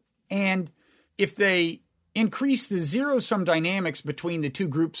 And if they increased the zero-sum dynamics between the two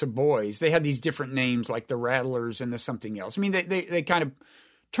groups of boys, they had these different names like the Rattlers and the something else. I mean, they kind of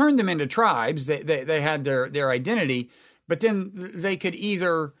turned them into tribes. They had their identity, but then they could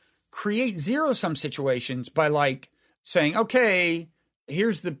either create zero-sum situations by like saying, okay,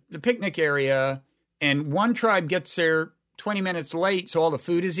 here's the picnic area, and one tribe gets there 20 minutes late, so all the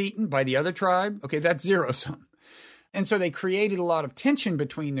food is eaten by the other tribe. Okay, that's zero-sum. And so they created a lot of tension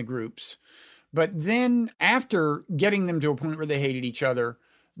between the groups. But then after getting them to a point where they hated each other,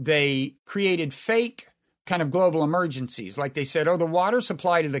 they created fake kind of global emergencies. Like they said, the water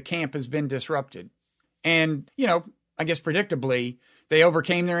supply to the camp has been disrupted. And, I guess predictably, they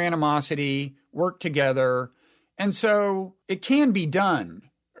overcame their animosity, worked together. And so it can be done,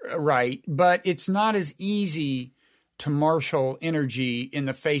 right? But it's not as easy to marshal energy in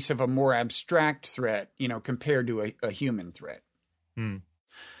the face of a more abstract threat, compared to a human threat. Hmm.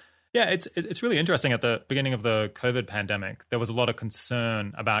 Yeah, it's really interesting. At the beginning of the COVID pandemic, there was a lot of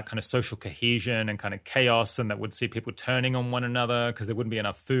concern about kind of social cohesion and kind of chaos, and that would see people turning on one another because there wouldn't be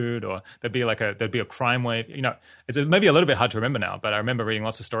enough food, or there'd be a crime wave. It's maybe a little bit hard to remember now, but I remember reading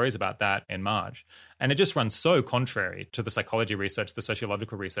lots of stories about that in March. And it just runs so contrary to the psychology research, the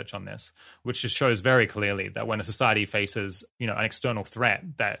sociological research on this, which just shows very clearly that when a society faces, an external threat,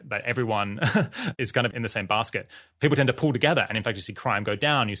 that everyone is kind of in the same basket, people tend to pull together. And in fact, you see crime go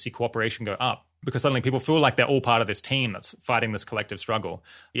down, you see cooperation go up, because suddenly people feel like they're all part of this team that's fighting this collective struggle.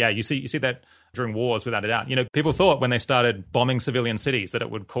 Yeah, you see that during wars, without a doubt. People thought when they started bombing civilian cities that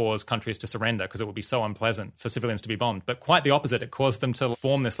it would cause countries to surrender because it would be so unpleasant for civilians to be bombed. But quite the opposite. It caused them to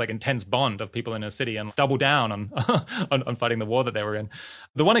form this intense bond of people in a city and double down on on fighting the war that they were in.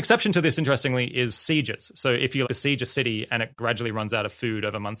 The one exception to this, interestingly, is sieges. So if you besiege a city and it gradually runs out of food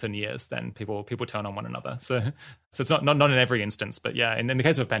over months and years, then people turn on one another. So it's not in every instance, but yeah, in the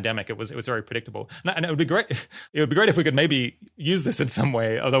case of a pandemic, it was very predictable. And it would be great. It would be great if we could maybe use this in some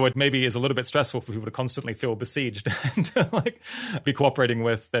way, although it maybe is a little bit stressful for people to constantly feel besieged and to be cooperating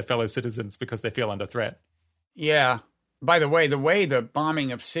with their fellow citizens because they feel under threat. Yeah. By the way the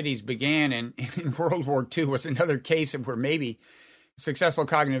bombing of cities began in World War II was another case of where maybe successful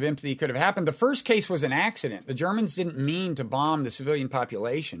cognitive empathy could have happened. The first case was an accident. The Germans didn't mean to bomb the civilian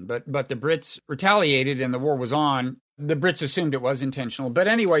population, but the Brits retaliated and the war was on. The Brits assumed it was intentional. But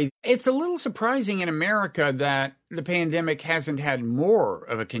anyway, it's a little surprising in America that the pandemic hasn't had more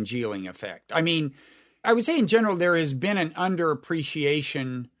of a congealing effect. I mean, I would say in general, there has been an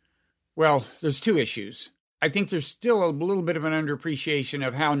underappreciation. Well, there's two issues. I think there's still a little bit of an underappreciation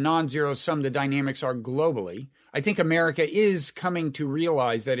of how non-zero sum the dynamics are globally. I think America is coming to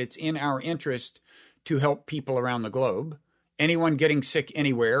realize that it's in our interest to help people around the globe. Anyone getting sick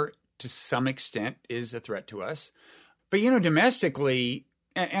anywhere, to some extent, is a threat to us. But, domestically,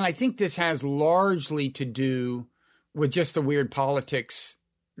 and I think this has largely to do with just the weird politics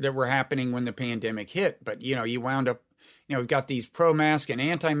that were happening when the pandemic hit. But, you wound up, we've got these pro-mask and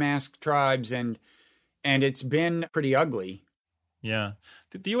anti-mask tribes, and it's been pretty ugly. Yeah.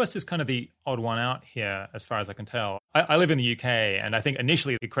 The US is kind of the odd one out here, as far as I can tell. I live in the UK, and I think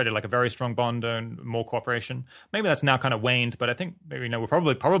initially it created a very strong bond and more cooperation. Maybe that's now kind of waned, but I think we'll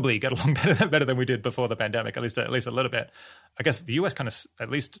probably get along better than we did before the pandemic, at least a little bit. I guess the US kind of, at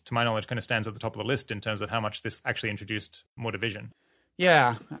least to my knowledge, kind of stands at the top of the list in terms of how much this actually introduced more division.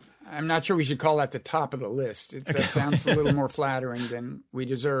 Yeah, I'm not sure we should call that the top of the list. That sounds a little more flattering than we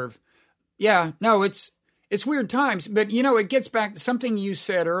deserve. Yeah, no, it's weird times, but, it gets back to something you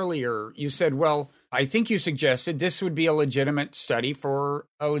said earlier. You said, well, I think you suggested this would be a legitimate study for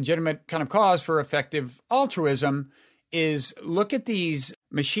a legitimate kind of cause for effective altruism, is look at these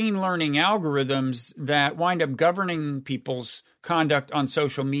machine learning algorithms that wind up governing people's conduct on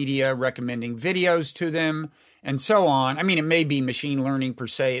social media, recommending videos to them, and so on. I mean, it may be machine learning per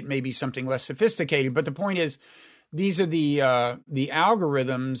se. It may be something less sophisticated, but the point is, these are the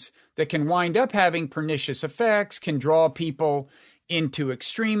algorithms that can wind up having pernicious effects, can draw people into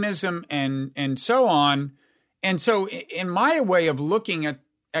extremism and so on. And so in my way of looking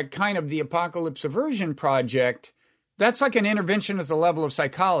at kind of the Apocalypse Aversion Project, that's like an intervention at the level of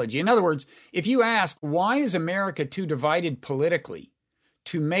psychology. In other words, if you ask, why is America too divided politically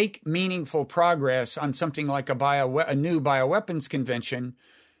to make meaningful progress on something like a new bioweapons convention,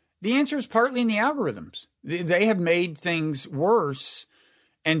 the answer is partly in the algorithms. They have made things worse.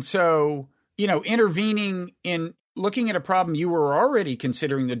 And so, intervening in looking at a problem you were already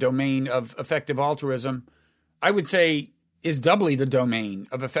considering the domain of effective altruism, I would say is doubly the domain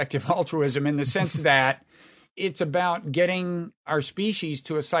of effective altruism, in the sense that it's about getting our species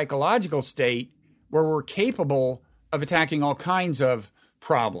to a psychological state where we're capable of attacking all kinds of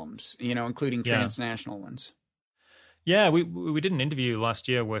problems, including transnational ones. Yeah, we did an interview last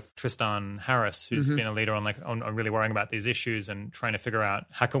year with Tristan Harris, who's been a leader on really worrying about these issues and trying to figure out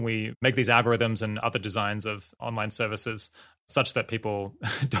how can we make these algorithms and other designs of online services such that people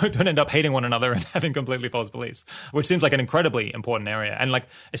don't end up hating one another and having completely false beliefs, which seems like an incredibly important area. And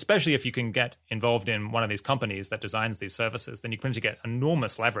especially if you can get involved in one of these companies that designs these services, then you can get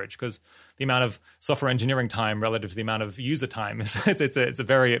enormous leverage, because the amount of software engineering time relative to the amount of user time it's a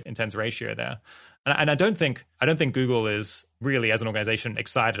very intense ratio there. And I don't think Google is really, as an organization,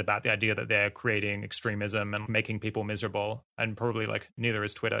 excited about the idea that they're creating extremism and making people miserable. And probably neither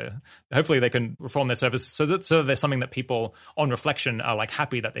is Twitter. Hopefully they can reform their service so that there's something that people on reflection are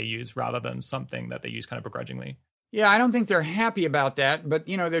happy that they use, rather than something that they use kind of begrudgingly. Yeah, I don't think they're happy about that, but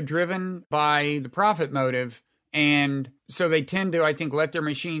they're driven by the profit motive. And so they tend to, I think, let their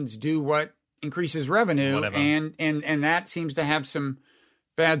machines do what increases revenue. Whatever. And that seems to have some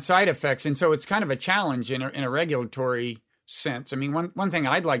bad side effects. And so it's kind of a challenge in a regulatory sense. I mean, one thing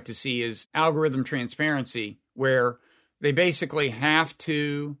I'd like to see is algorithm transparency, where they basically have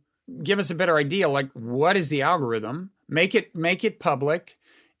to give us a better idea, like what is the algorithm, make it public,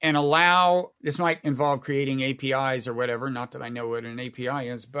 and allow, this might involve creating APIs or whatever, not that I know what an API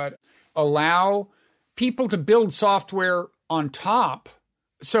is, but allow people to build software on top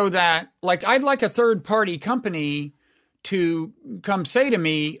so that, like, I'd like a third-party company to come say to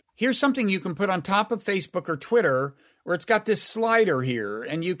me, here's something you can put on top of Facebook or Twitter, where it's got this slider here,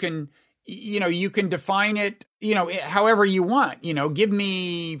 and you can define it, however you want. Give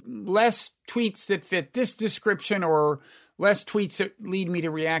me less tweets that fit this description, or less tweets that lead me to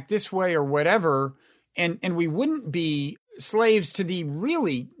react this way, or whatever. And we wouldn't be slaves to the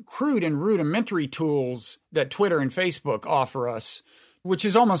really crude and rudimentary tools that Twitter and Facebook offer us, which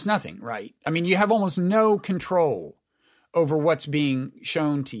is almost nothing, right? I mean, you have almost no control over what's being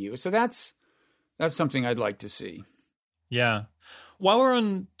shown to you. So that's something I'd like to see. Yeah. While we're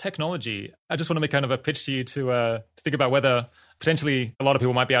on technology, I just want to make kind of a pitch to you to think about whether potentially a lot of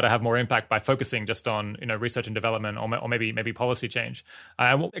people might be able to have more impact by focusing just on research and development, or maybe policy change.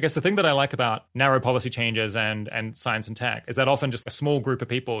 I guess the thing that I like about narrow policy changes and science and tech is that often just a small group of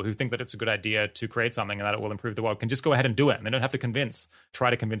people who think that it's a good idea to create something and that it will improve the world can just go ahead and do it, and they don't have to try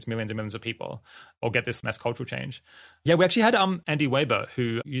to convince millions and millions of people or get this mass cultural change. Yeah, we actually had Andy Weber,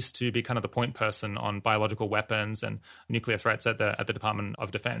 who used to be kind of the point person on biological weapons and nuclear threats at the Department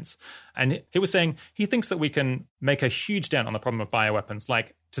of Defense, and he was saying he thinks that we can make a huge dent on the problem of bioweapons,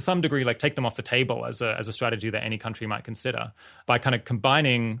 like to some degree, like take them off the table as a strategy that any country might consider by kind of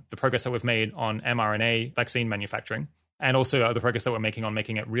combining the progress that we've made on mRNA vaccine manufacturing and also the progress that we're making on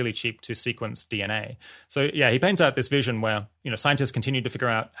making it really cheap to sequence DNA. So yeah, he paints out this vision where, scientists continue to figure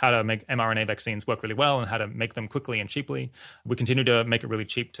out how to make mRNA vaccines work really well and how to make them quickly and cheaply. We continue to make it really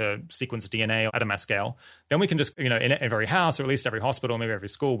cheap to sequence DNA at a mass scale. Then we can just, in every house, or at least every hospital, maybe every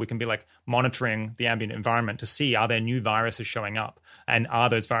school, we can be like monitoring the ambient environment to see, are there new viruses showing up? And are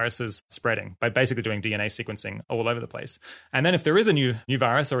those viruses spreading by basically doing DNA sequencing all over the place? And then if there is a new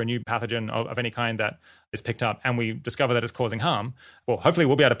virus or a new pathogen of any kind that is picked up and we discover that it's causing harm, well, hopefully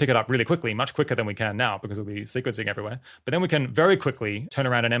we'll be able to pick it up really quickly, much quicker than we can now because we'll be sequencing everywhere. But then we can very quickly turn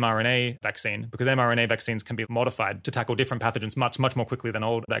around an mRNA vaccine, because mRNA vaccines can be modified to tackle different pathogens much, much more quickly than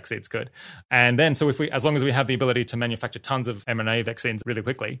old vaccines could. And then, so as long as we have the ability to manufacture tons of mRNA vaccines really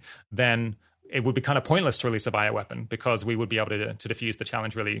quickly, then it would be kind of pointless to release a bioweapon because we would be able to diffuse the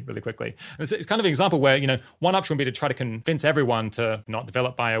challenge really, really quickly. And it's kind of an example where, one option would be to try to convince everyone to not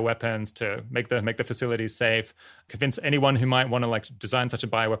develop bioweapons, to make the facilities safe, convince anyone who might want to design such a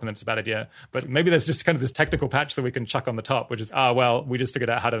bioweapon that's a bad idea. But maybe there's just kind of this technical patch that we can chuck on the top, which is, we just figured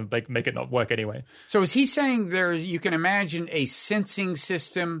out how to make it not work anyway. So is he saying you can imagine a sensing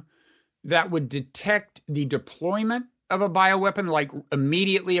system that would detect the deployment of a bioweapon, like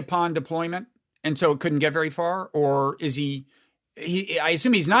immediately upon deployment? And so it couldn't get very far? Or is he I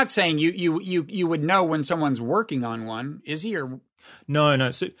assume he's not saying you would know when someone's working on one, is he? Or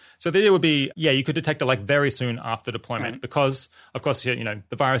No. So the idea would be, you could detect it very soon after deployment, right? Because, of course, the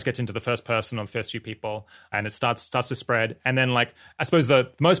virus gets into the first person or the first few people and it starts to spread. And then, I suppose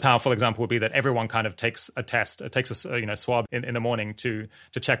the most powerful example would be that everyone kind of takes a test, takes a swab in the morning to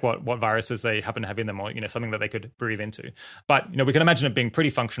check what viruses they happen to have in them, or, something that they could breathe into. But, we can imagine it being pretty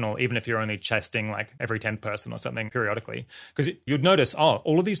functional, even if you're only testing every 10th person or something periodically. Because you'd notice,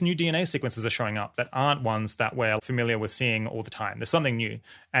 all of these new DNA sequences are showing up that aren't ones that we're familiar with seeing all the time. There's something new.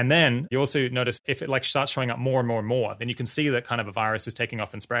 And then you also notice if it starts showing up more and more and more, then you can see that kind of a virus is taking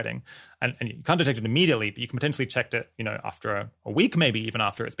off and spreading. And you can't detect it immediately, but you can potentially detect it, after a week, maybe even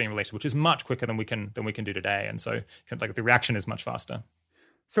after it's being released, which is much quicker than we can do today. And so the reaction is much faster.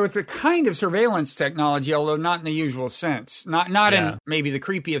 So it's a kind of surveillance technology, although not in the usual sense, not in maybe the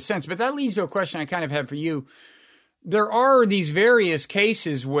creepiest sense. But that leads to a question I kind of had for you. There are these various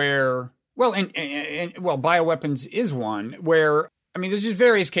cases where, bioweapons is one where, there's just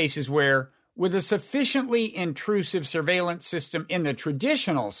various cases where, with a sufficiently intrusive surveillance system in the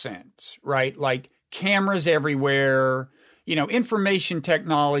traditional sense, right? Like cameras everywhere, information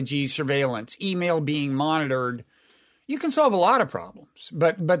technology, surveillance, email being monitored, you can solve a lot of problems.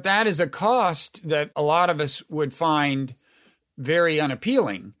 But that is a cost that a lot of us would find very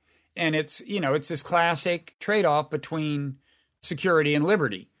unappealing. And it's this classic trade-off between security and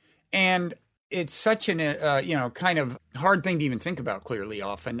liberty. And it's such an kind of hard thing to even think about clearly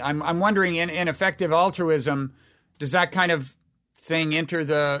often. I'm wondering, in effective altruism, does that kind of thing enter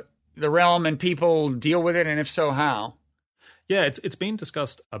the realm and people deal with it? And if so, how? Yeah, it's been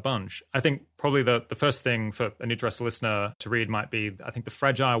discussed a bunch. I think probably the first thing for an interested listener to read might be, I think, the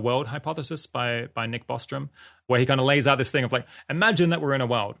Fragile World Hypothesis by Nick Bostrom, where he kind of lays out this thing of like, imagine that we're in a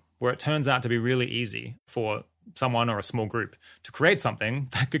world where it turns out to be really easy for someone or a small group to create something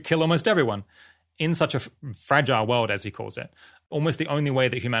that could kill almost everyone. In such a fragile world, as he calls it, almost the only way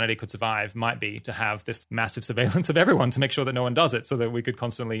that humanity could survive might be to have this massive surveillance of everyone to make sure that no one does it so that we could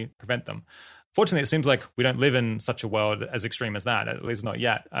constantly prevent them. Fortunately, it seems like we don't live in such a world as extreme as that, at least not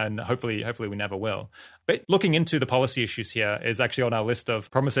yet, and hopefully we never will. But looking into the policy issues here is actually on our list of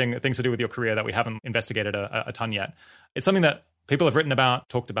promising things to do with your career that we haven't investigated a ton yet. It's something that people have written about,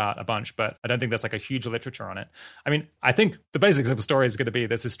 talked about a bunch, but I don't think there's like a huge literature on it. I mean, I think the basics of the story is going to be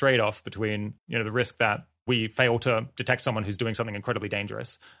there's this trade-off between, the risk that we fail to detect someone who's doing something incredibly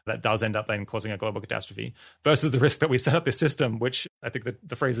dangerous that does end up then causing a global catastrophe versus the risk that we set up this system, which I think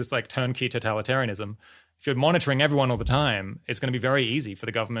the phrase is like turnkey totalitarianism. If you're monitoring everyone all the time, it's going to be very easy for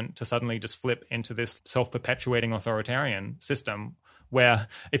the government to suddenly just flip into this self-perpetuating authoritarian system where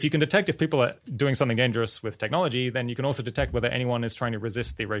if you can detect if people are doing something dangerous with technology, then you can also detect whether anyone is trying to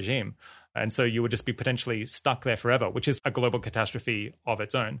resist the regime. And so you would just be potentially stuck there forever, which is a global catastrophe of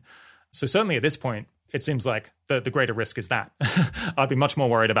its own. So certainly at this point, it seems like the greater risk is that. I'd be much more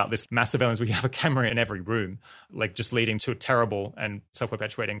worried about this mass surveillance where you have a camera in every room, like just leading to a terrible and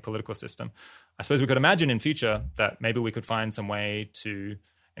self-perpetuating political system. I suppose we could imagine in future that maybe we could find some way to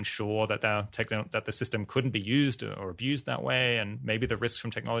ensure that that the system couldn't be used or abused that way, and maybe the risks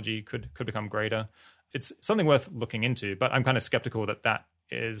from technology could become greater. It's something worth looking into, but I'm kind of skeptical that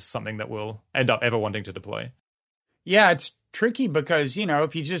is something that we'll end up ever wanting to deploy. Yeah, it's tricky because,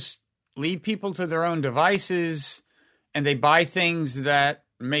 if you just leave people to their own devices and they buy things that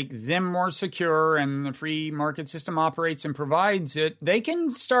make them more secure and the free market system operates and provides it, they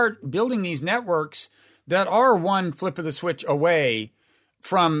can start building these networks that are one flip of the switch away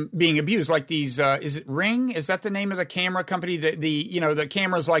from being abused. Like these, is it Ring? Is that the name of the camera company? The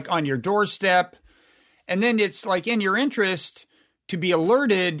camera's like on your doorstep. And then it's like in your interest to be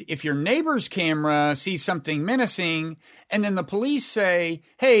alerted if your neighbor's camera sees something menacing. And then the police say,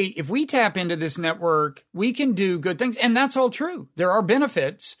 hey, if we tap into this network, we can do good things. And that's all true. There are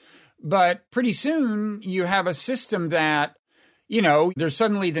benefits. But pretty soon you have a system that, there's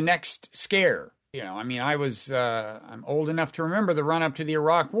suddenly the next scare. I'm old enough to remember the run up to the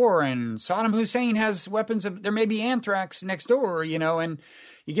Iraq War, and Saddam Hussein has weapons there may be anthrax next door, and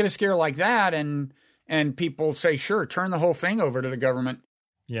you get a scare like that and people say, sure, turn the whole thing over to the government.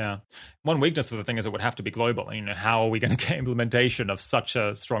 Yeah. One weakness of the thing is it would have to be global. How are we going to get implementation of such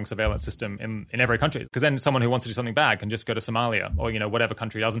a strong surveillance system in every country? Because then someone who wants to do something bad can just go to Somalia or, whatever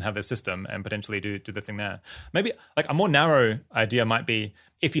country doesn't have this system and potentially do the thing there. Maybe like a more narrow idea might be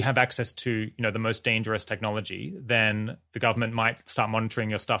if you have access to, the most dangerous technology, then the government might start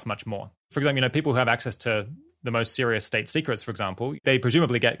monitoring your stuff much more. For example, people who have access to the most serious state secrets, for example, they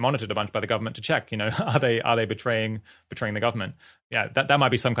presumably get monitored a bunch by the government to check, are they betraying the government? Yeah, that might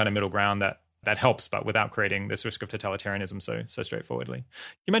be some kind of middle ground that helps, but without creating this risk of totalitarianism so straightforwardly.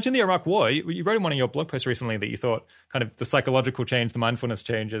 You mentioned the Iraq War. You wrote in one of your blog posts recently that you thought kind of the psychological change, the mindfulness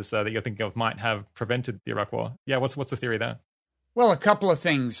changes that you're thinking of might have prevented the Iraq War. Yeah, what's the theory there? Well, a couple of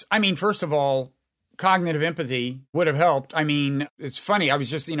things. First of all, cognitive empathy would have helped. It's funny. I was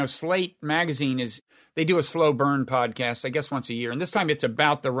just, Slate magazine they do a slow burn podcast, I guess once a year. And this time it's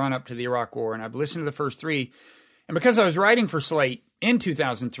about the run up to the Iraq War. And I've listened to the first three. And because I was writing for Slate in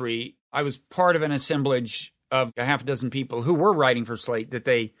 2003, I was part of an assemblage of a half a dozen people who were writing for Slate that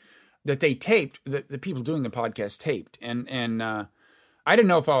they taped, the people doing the podcast taped. And I don't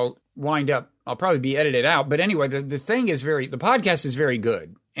know if I'll probably be edited out. But anyway, the podcast is very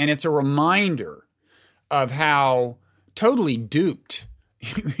good. And it's a reminder of how totally duped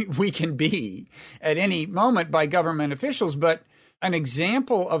we can be at any moment by government officials. But an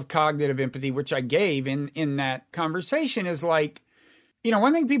example of cognitive empathy, which I gave in that conversation, is like,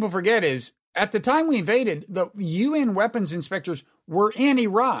 one thing people forget is at the time we invaded, the UN weapons inspectors were in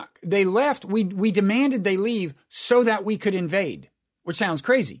Iraq. They left. We demanded they leave so that we could invade, which sounds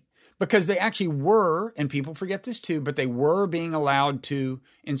crazy because they actually were, and people forget this too, but they were being allowed to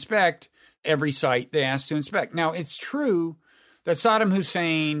inspect every site they asked to inspect. Now, it's true that Saddam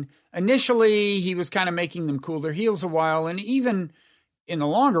Hussein, initially, he was kind of making them cool their heels a while. And even in the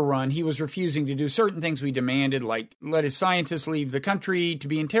longer run, he was refusing to do certain things we demanded, like let his scientists leave the country to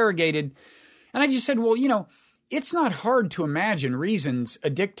be interrogated. And I just said, well, it's not hard to imagine reasons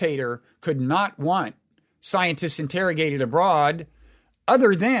a dictator could not want scientists interrogated abroad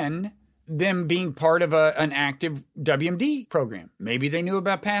other than them being part of an active WMD program. Maybe they knew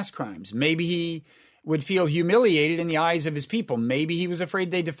about past crimes. Maybe he would feel humiliated in the eyes of his people. Maybe he was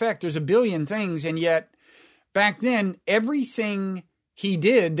afraid they'd defect. There's a billion things. And yet back then, everything he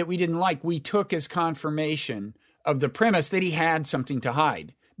did that we didn't like, we took as confirmation of the premise that he had something to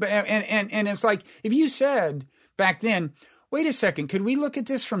hide. But and it's like, if you said back then, wait a second, could we look at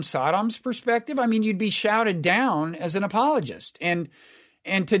this from Saddam's perspective? I mean, you'd be shouted down as an apologist. And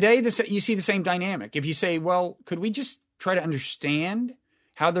today, you see the same dynamic. If you say, well, could we just try to understand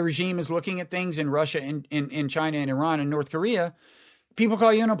how the regime is looking at things in Russia, in China, and Iran, and North Korea, people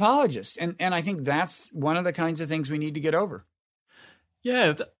call you an apologist. And I think that's one of the kinds of things we need to get over.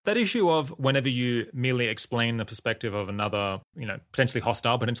 Yeah, that issue of whenever you merely explain the perspective of another, potentially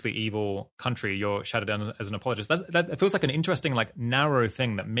hostile, potentially evil country, you're shouted down as an apologist. That feels like an interesting, narrow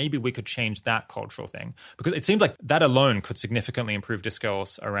thing that maybe we could change that cultural thing. Because it seems like that alone could significantly improve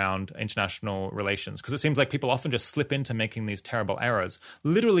discourse around international relations. Because it seems like people often just slip into making these terrible errors,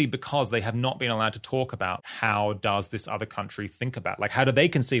 literally because they have not been allowed to talk about how does this other country think about, how do they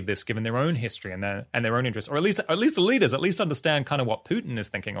conceive this given their own history and their own interests, or at least the leaders at least understand kind of what Putin is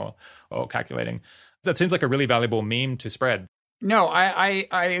thinking or calculating. That seems like a really valuable meme to spread. No, I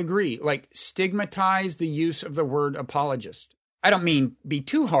agree. Stigmatize the use of the word apologist. I don't mean be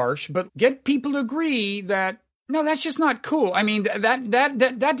too harsh, but get people to agree that, no, that's just not cool. I mean,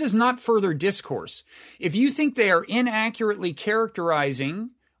 that does not further discourse. If you think they are inaccurately characterizing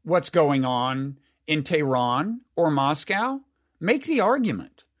what's going on in Tehran or Moscow, make the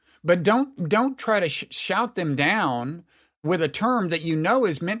argument. But don't try to shout them down with a term that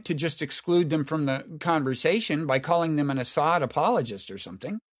is meant to just exclude them from the conversation by calling them an Assad apologist or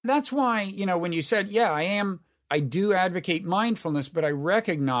something. That's why, when you said, I do advocate mindfulness, but I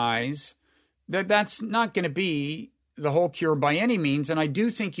recognize that that's not going to be the whole cure by any means. And I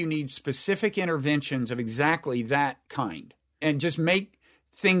do think you need specific interventions of exactly that kind and just make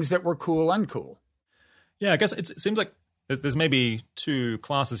things that were cool uncool. Yeah, I guess it seems like there's maybe two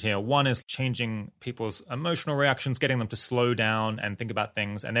classes here. One is changing people's emotional reactions, getting them to slow down and think about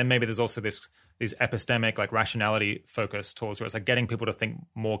things. And then maybe there's also these epistemic, rationality focus tools where it's getting people to think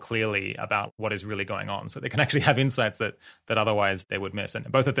more clearly about what is really going on so they can actually have insights that otherwise they would miss.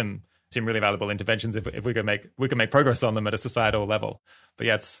 And both of them seem really valuable interventions if we could make progress on them at a societal level. But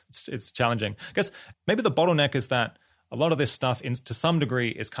yeah, it's challenging. I guess maybe the bottleneck is that a lot of this stuff, to some degree,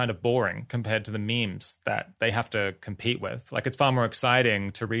 is kind of boring compared to the memes that they have to compete with. It's far more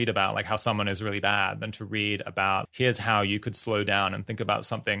exciting to read about how someone is really bad than to read about here's how you could slow down and think about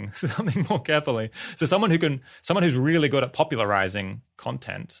something more carefully. So someone who's really good at popularizing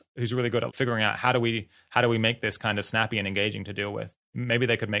content, who's really good at figuring out how do we make this kind of snappy and engaging to deal with, maybe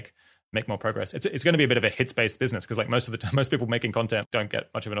they could make more progress. It's going to be a bit of a hits-based business because most of the time, most people making content don't get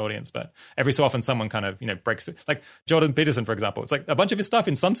much of an audience, but every so often someone kind of, breaks through. Jordan Peterson, for example, it's a bunch of his stuff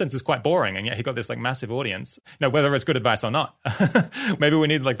in some sense is quite boring, and yet he got this massive audience. Whether it's good advice or not. Maybe we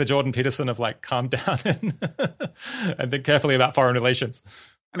need the Jordan Peterson of calm down and think carefully about foreign relations.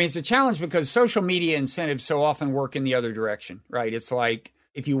 I mean, it's a challenge because social media incentives so often work in the other direction, right? It's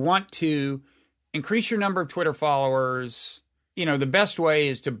if you want to increase your number of Twitter followers, the best way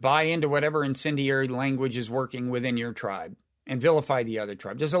is to buy into whatever incendiary language is working within your tribe and vilify the other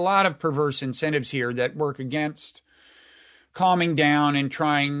tribe. There's a lot of perverse incentives here that work against calming down and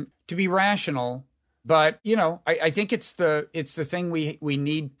trying to be rational. But, I think it's the thing we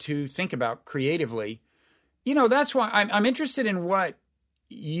need to think about creatively. That's why I'm interested in what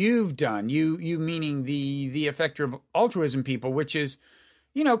you've done, you meaning the effective altruism people, which is,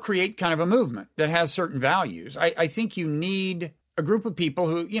 create kind of a movement that has certain values. I think you need a group of people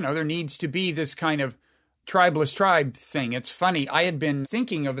who, there needs to be this kind of tribeless tribe thing. It's funny. I had been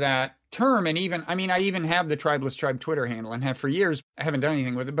thinking of that term and I even have the tribeless tribe Twitter handle and have for years. I haven't done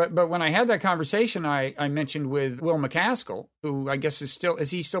anything with it. But when I had that conversation, I mentioned with Will McCaskill, who I guess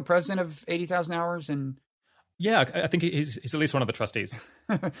is he still president of 80,000 Hours? And yeah, I think he's at least one of the trustees.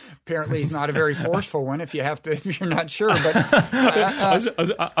 Apparently, he's not a very forceful one. If you're not sure. But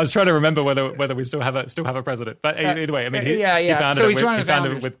I was trying to remember whether we still have a president. But either way, I mean, he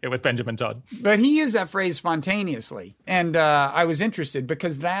founded it with Benjamin Todd. But he used that phrase spontaneously, and I was interested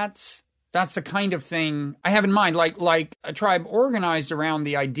because that's the kind of thing I have in mind, like a tribe organized around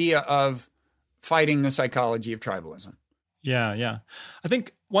the idea of fighting the psychology of tribalism. Yeah. I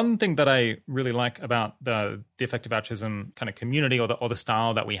think one thing that I really like about the effective altruism kind of community or the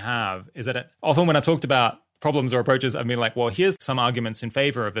style that we have is that often when I've talked about problems or approaches. I mean, like, well, here's some arguments in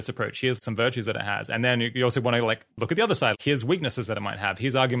favor of this approach. Here's some virtues that it has. And then you also want to like look at the other side. Here's weaknesses that it might have.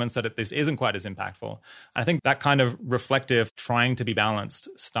 Here's arguments that this isn't quite as impactful. And I think that kind of reflective, trying to be balanced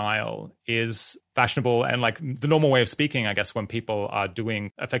style is fashionable and like the normal way of speaking, I guess, when people are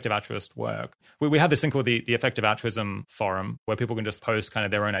doing effective altruist work. We have this thing called the Effective Altruism Forum, where people can just post kind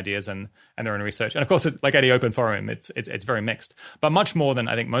of their own ideas and their own research. And of course, like any open forum, it's very mixed, but much more than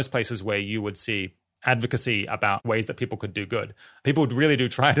I think most places where you would see advocacy about ways that people could do good. People really do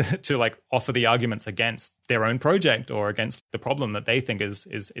try to like offer the arguments against their own project or against the problem that they think is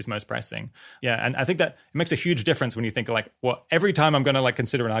most pressing. Yeah, and I think that it makes a huge difference when you think like, well, every time I'm going to like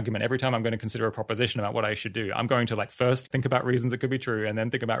consider an argument, every time I'm going to consider a proposition about what I should do, I'm going to like first think about reasons it could be true and then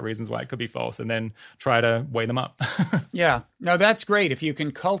think about reasons why it could be false and then try to weigh them up. Yeah, no, that's great. If you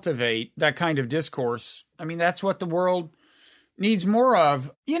can cultivate that kind of discourse, I mean, that's what the world needs more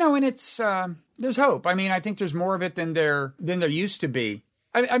of, and it's, there's hope. I mean, I think there's more of it than there used to be.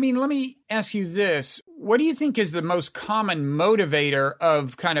 I mean, let me ask you this. What do you think is the most common motivator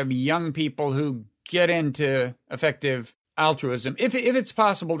of kind of young people who get into effective altruism, if it's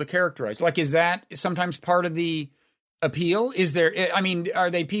possible to characterize? Like, is that sometimes part of the appeal? Is there, I mean, are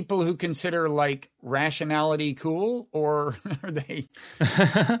they people who consider like rationality cool, or are they?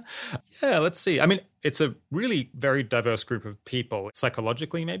 Yeah, let's see. I mean, it's a really very diverse group of people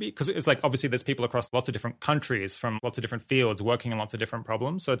psychologically, maybe, because it's like obviously there's people across lots of different countries from lots of different fields working on lots of different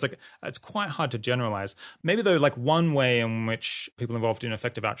problems. So it's like it's quite hard to generalize. Maybe though, like one way in which people involved in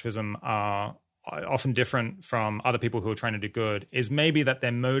effective altruism are often different from other people who are trying to do good is maybe that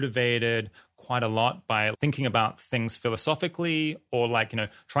they're motivated quite a lot by thinking about things philosophically, or like,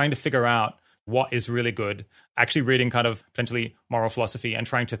 trying to figure out what is really good, actually reading kind of potentially moral philosophy and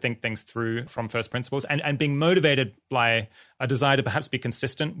trying to think things through from first principles, and being motivated by a desire to perhaps be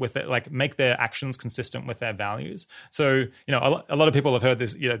consistent with it, like make their actions consistent with their values. So, a lot of people have heard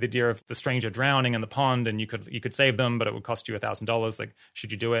this, the idea of the stranger drowning in the pond and you could save them, but it would cost you $1,000. Like,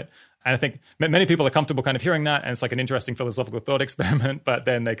 should you do it? And I think many people are comfortable kind of hearing that, and it's like an interesting philosophical thought experiment, but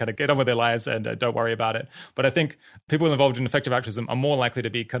then they kind of get on with their lives and don't worry about it. But I think people involved in effective altruism are more likely to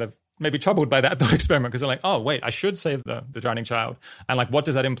be kind of maybe troubled by that thought experiment, because they're like, oh, wait, I should save the drowning child. And like, what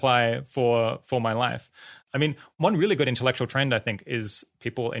does that imply for my life? I mean, one really good intellectual trend, I think, is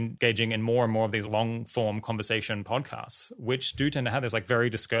people engaging in more and more of these long-form conversation podcasts, which do tend to have this like very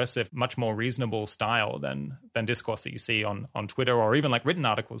discursive, much more reasonable style than discourse that you see on Twitter or even like written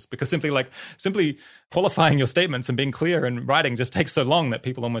articles, because simply qualifying your statements and being clear in writing just takes so long that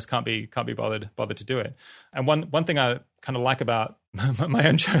people almost can't be bothered to do it. And one thing I kind of like about my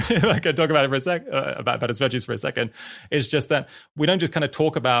own show, I could talk about it for a sec, about its virtues for a second, is just that we don't just kind of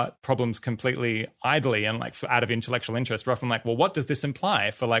talk about problems completely idly and like out of intellectual interest. We're often like, well, what does this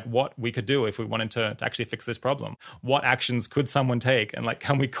imply for like what we could do if we wanted to actually fix this problem? What actions could someone take? And like,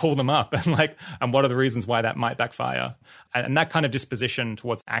 can we call them up? And what are the reasons why that might backfire? And that kind of disposition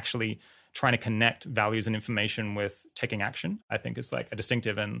towards actually trying to connect values and information with taking action, I think is like a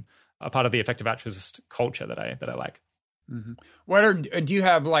distinctive and a part of the effective altruist culture that I like. Mm-hmm. Do you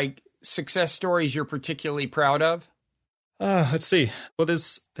have like success stories you're particularly proud of? Let's see. Well,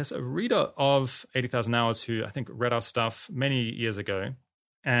 there's a reader of 80,000 Hours who I think read our stuff many years ago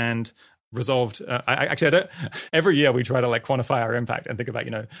and resolved. Every year we try to like quantify our impact and think about,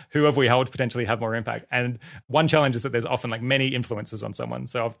 who have we helped potentially have more impact. And one challenge is that there's often like many influences on someone.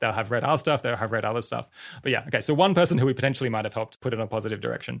 So they'll have read our stuff, they'll have read other stuff. But yeah, okay. So one person who we potentially might have helped put in a positive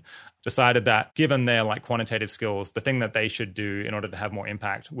direction decided that given their like quantitative skills, the thing that they should do in order to have more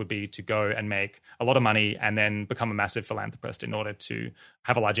impact would be to go and make a lot of money and then become a massive philanthropist in order to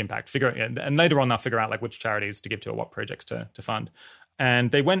have a large impact. And later on they'll figure out like which charities to give to or what projects to fund.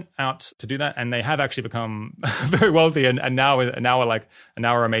 And they went out to do that, and they have actually become very wealthy, and now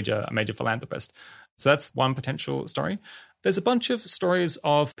are a major philanthropist. So that's one potential story. There's a bunch of stories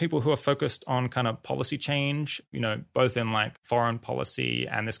of people who are focused on kind of policy change, both in like foreign policy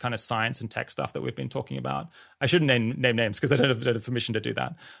and this kind of science and tech stuff that we've been talking about. I shouldn't name names because I don't have permission to do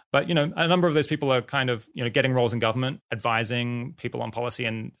that. But, a number of those people are kind of, getting roles in government, advising people on policy,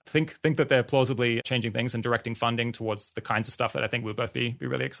 and think that they're plausibly changing things and directing funding towards the kinds of stuff that I think we'll both be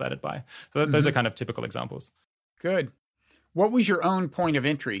really excited by. So those are kind of typical examples. Good. What was your own point of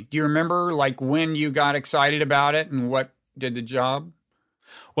entry? Do you remember like when you got excited about it and what did the job?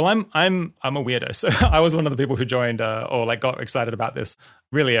 Well, I'm a weirdo. So I was one of the people who joined or like got excited about this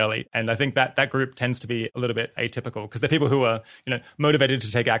really early. And I think that group tends to be a little bit atypical because they're people who are, motivated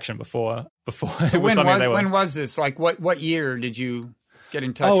to take action before it was something they were. When was this? Like what year did you get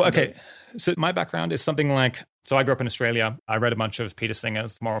in touch with okay. So my background is something like So I grew up in Australia. I read a bunch of Peter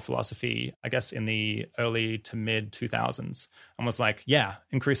Singer's moral philosophy, I guess in the early to mid 2000s, and was like, yeah,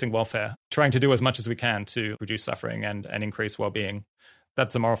 increasing welfare, trying to do as much as we can to reduce suffering and increase well-being.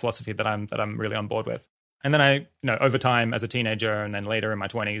 That's a moral philosophy that I'm really on board with. And then I, over time as a teenager and then later in my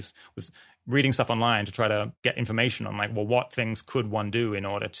 20s, was reading stuff online to try to get information on like, well, what things could one do in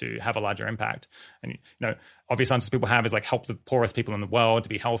order to have a larger impact? And, obvious answers people have is like help the poorest people in the world to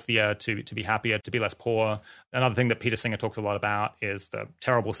be healthier, to be happier, to be less poor. Another thing that Peter Singer talks a lot about is the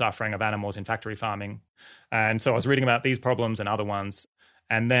terrible suffering of animals in factory farming. And so I was reading about these problems and other ones.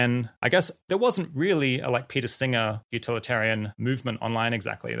 And then I guess there wasn't really a like Peter Singer utilitarian movement online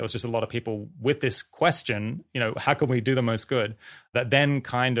exactly. There was just a lot of people with this question, how can we do the most good? That then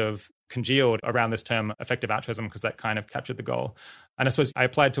kind of congealed around this term effective altruism because that kind of captured the goal. And I suppose I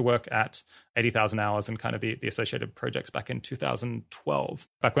applied to work at 80,000 Hours and kind of the associated projects back in 2012,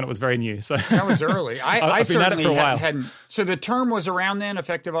 back when it was very new. So that was early. I been at it for a while. hadn't. So the term was around then,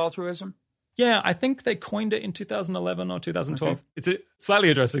 effective altruism? Yeah, I think they coined it in 2011 or 2012. Okay. It's a slightly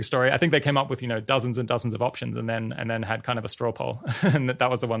interesting story. I think they came up with, dozens and dozens of options and then had kind of a straw poll. And that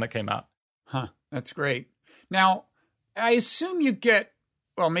was the one that came out. Huh, that's great. Now, I assume you get,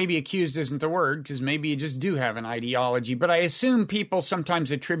 well, maybe accused isn't the word because maybe you just do have an ideology, but I assume people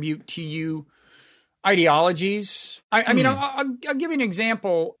sometimes attribute to you ideologies. I mean, I'll give you an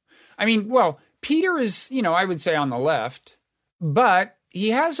example. I mean, well, Peter is, I would say on the left, but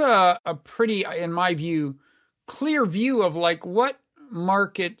he has a pretty, in my view, clear view of like what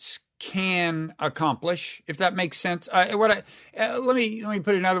markets can accomplish, if that makes sense. Let me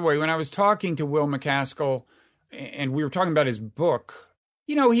put it another way. When I was talking to Will McCaskill and we were talking about his book,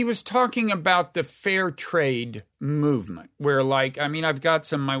 he was talking about the fair trade movement where I've got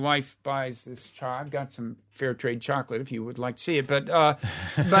some, my wife buys this I've got some fair trade chocolate if you would like to see it.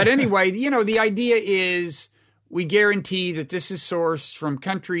 But anyway, the idea is, we guarantee that this is sourced from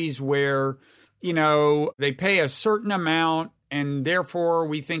countries where, they pay a certain amount and therefore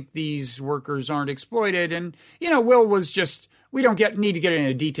we think these workers aren't exploited. And, Will was just, we don't need to get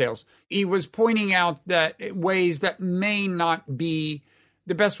into details. He was pointing out that ways that may not be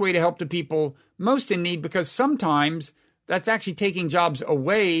the best way to help the people most in need, because sometimes that's actually taking jobs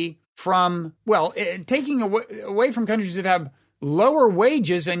away from, taking away from countries that have lower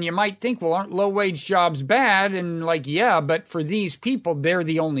wages, and you might think, well, aren't low-wage jobs bad? And yeah, but for these people, they're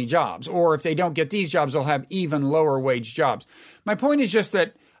the only jobs. Or if they don't get these jobs, they'll have even lower-wage jobs. My point is just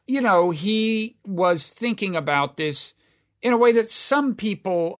that, he was thinking about this in a way that some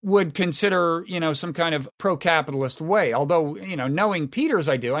people would consider, some kind of pro-capitalist way. Although, knowing Peter as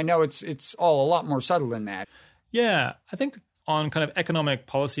I do, I know it's all a lot more subtle than that. Yeah, I think on kind of economic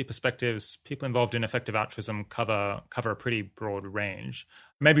policy perspectives, people involved in effective altruism cover a pretty broad range.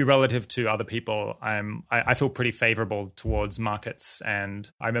 Maybe relative to other people, I feel pretty favorable towards markets. And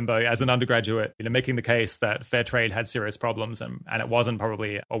I remember as an undergraduate, making the case that fair trade had serious problems and it wasn't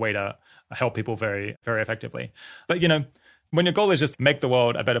probably a way to help people very, very effectively. But, when your goal is just make the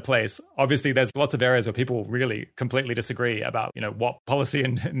world a better place, obviously there's lots of areas where people really completely disagree about, what policy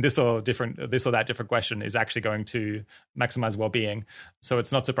in this or that different question is actually going to maximize well-being. So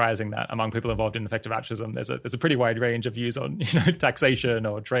it's not surprising that among people involved in effective altruism, there's a pretty wide range of views on, taxation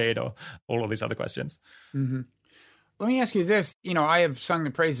or trade or all of these other questions. Mm-hmm. Let me ask you this. I have sung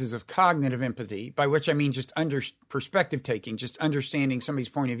the praises of cognitive empathy, by which I mean just perspective taking, just understanding somebody's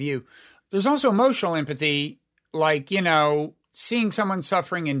point of view. There's also emotional empathy, like, seeing someone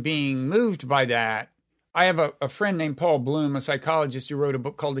suffering and being moved by that. I have a friend named Paul Bloom, a psychologist, who wrote a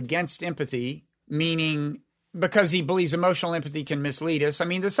book called Against Empathy, meaning because he believes emotional empathy can mislead us. I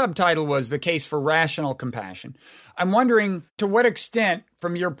mean, the subtitle was The Case for Rational Compassion. I'm wondering, to what extent,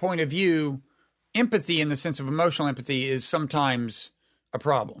 from your point of view, empathy in the sense of emotional empathy is sometimes a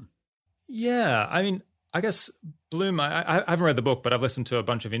problem? Yeah, I mean, I guess Bloom, I haven't read the book, but I've listened to a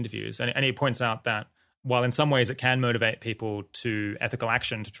bunch of interviews, and he points out that while in some ways it can motivate people to ethical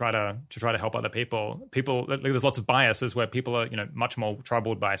action to try to help other people, there's lots of biases where people are much more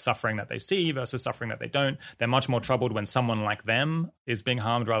troubled by suffering that they see versus suffering that they don't. They're much more troubled when someone like them is being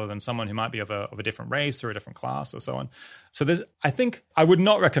harmed rather than someone who might be of a different race or a different class or so on. So I think I would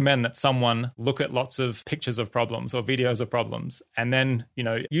not recommend that someone look at lots of pictures of problems or videos of problems and then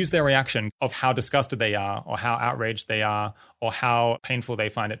use their reaction of how disgusted they are or how outraged they are or how painful they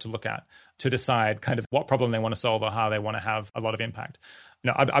find it to look at to decide kind of what problem they want to solve or how they want to have a lot of impact.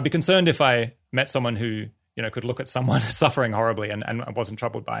 I'd be concerned if I met someone who could look at someone suffering horribly and wasn't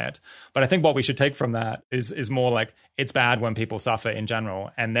troubled by it. But I think what we should take from that is more like, it's bad when people suffer in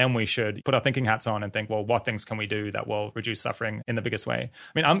general. And then we should put our thinking hats on and think, well, what things can we do that will reduce suffering in the biggest way?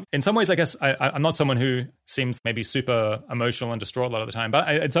 I mean, in some ways, I guess I'm not someone who seems maybe super emotional and distraught a lot of the time, but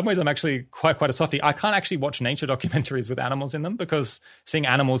in some ways I'm actually quite a softie. I can't actually watch nature documentaries with animals in them, because seeing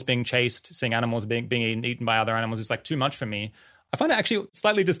animals being chased, seeing animals being eaten by other animals is like too much for me. I find it actually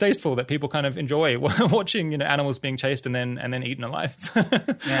slightly distasteful that people kind of enjoy watching, animals being chased and then eaten alive.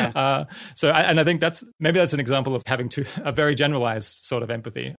 Yeah. I think that's an example of having a very generalized sort of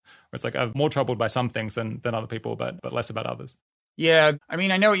empathy, where it's like I'm more troubled by some things than other people, but less about others. Yeah, I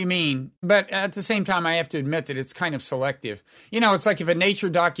mean, I know what you mean, but at the same time, I have to admit that it's kind of selective. It's like if a nature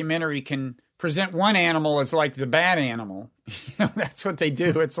documentary can present one animal as like the bad animal, that's what they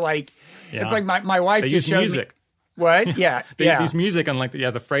do. It's like my wife they just use showed music. me. What? Yeah, they use music and like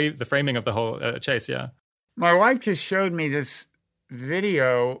the framing of the whole chase. Yeah, my wife just showed me this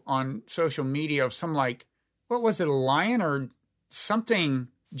video on social media of some what was it, a lion or something?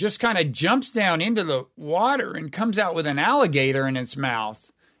 Just kind of jumps down into the water and comes out with an alligator in its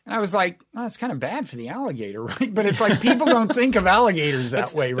mouth. And I was like, oh, it's kind of bad for the alligator, right? But it's like people don't think of alligators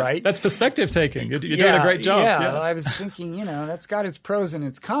that way, right? That's perspective taking. You're doing a great job. Yeah, I was thinking, that's got its pros and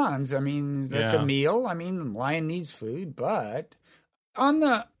its cons. I mean, that's a meal. I mean, lion needs food. But on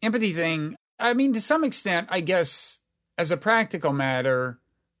the empathy thing, I mean, to some extent, I guess, as a practical matter,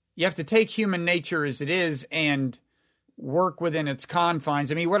 you have to take human nature as it is and work within its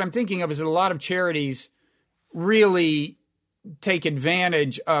confines. I mean, what I'm thinking of is that a lot of charities really take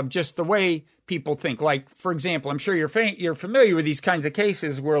advantage of just the way people think. Like, for example, I'm sure you're familiar with these kinds of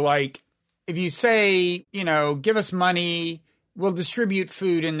cases where, like, if you say, give us money, we'll distribute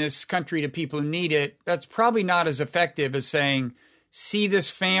food in this country to people who need it, that's probably not as effective as saying, see this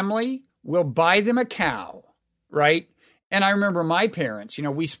family, we'll buy them a cow, right? And I remember my parents,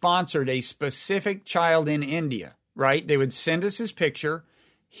 we sponsored a specific child in India, right? They would send us his picture.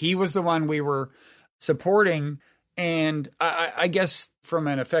 He was the one we were supporting. And I guess from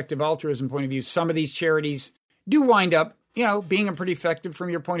an effective altruism point of view, some of these charities do wind up, being pretty effective from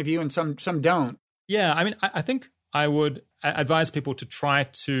your point of view, and some don't. Yeah, I mean, I think I would advise people to try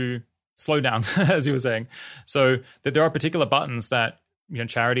to slow down, as you were saying, so that there are particular buttons that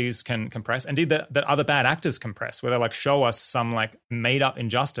charities can press, indeed that other bad actors can press, where they like show us some like made up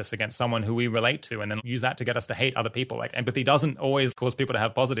injustice against someone who we relate to, and then use that to get us to hate other people. Like, empathy doesn't always cause people to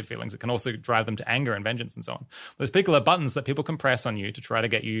have positive feelings. It can also drive them to anger and vengeance and so on. There's particular buttons that people can press on you to try to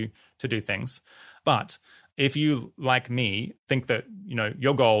get you to do things. But if you, like me, think that,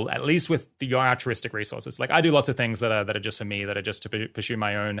 your goal, at least with your altruistic resources, like I do lots of things that are just for me, that are just to pursue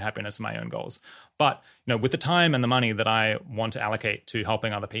my own happiness and my own goals. But, with the time and the money that I want to allocate to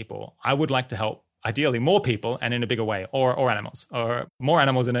helping other people, I would like to help ideally more people and in a bigger way, or animals, or more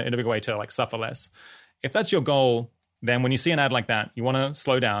animals in a bigger way to like suffer less. If that's your goal, then when you see an ad like that, you want to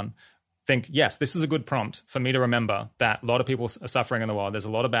slow down, think, yes, this is a good prompt for me to remember that a lot of people are suffering in the world. There's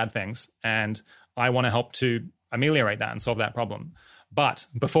a lot of bad things, and I want to help to ameliorate that and solve that problem. But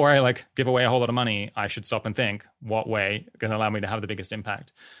before I like give away a whole lot of money, I should stop and think, what way going to allow me to have the biggest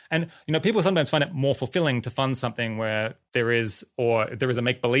impact? And, people sometimes find it more fulfilling to fund something where there is a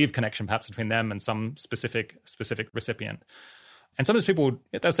make-believe connection perhaps between them and some specific recipient. And sometimes people,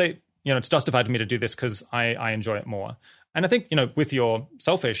 they'll say, it's justified for me to do this because I enjoy it more. And I think, with your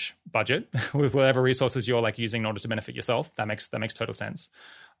selfish budget, with whatever resources you're like using in order to benefit yourself, that makes total sense.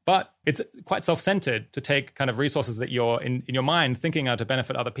 But it's quite self-centered to take kind of resources that you're in your mind thinking are to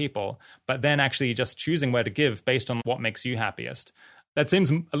benefit other people, but then actually just choosing where to give based on what makes you happiest. That seems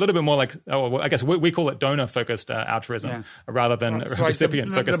a little bit more like, I guess we call it donor-focused altruism rather than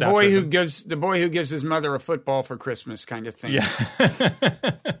recipient-focused altruism. The boy who gives his mother a football for Christmas kind of thing. Yeah.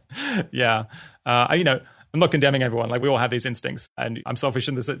 Yeah. I'm not condemning everyone. Like, we all have these instincts, and I'm selfish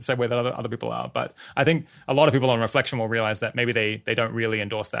in the same way that other people are. But I think a lot of people on reflection will realize that maybe they don't really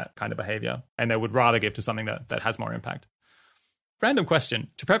endorse that kind of behavior, and they would rather give to something that has more impact. Random question.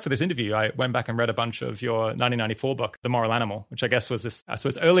 To prep for this interview, I went back and read a bunch of your 1994 book, The Moral Animal, which I guess was this, I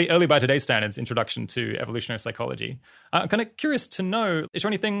suppose, early by today's standards, introduction to evolutionary psychology. I'm kind of curious to know, is there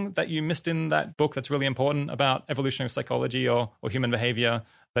anything that you missed in that book that's really important about evolutionary psychology or human behavior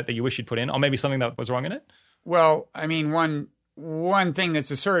that you wish you'd put in, or maybe something that was wrong in it? Well, I mean, one thing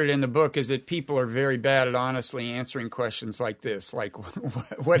that's asserted in the book is that people are very bad at honestly answering questions like this, like,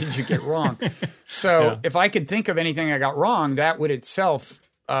 what did you get wrong? So if I could think of anything I got wrong, that would itself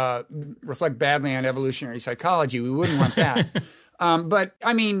reflect badly on evolutionary psychology. We wouldn't want that. But,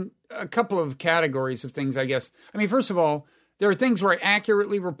 I mean, a couple of categories of things, I guess. I mean, first of all, there are things where I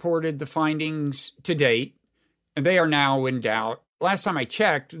accurately reported the findings to date. and they are now in doubt. Last time I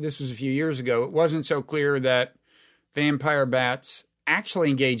checked, this was a few years ago, it wasn't so clear that vampire bats actually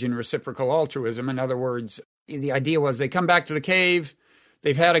engage in reciprocal altruism. In other words, the idea was they come back to the cave,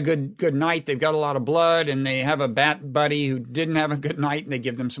 they've had a good night, they've got a lot of blood, and they have a bat buddy who didn't have a good night, and they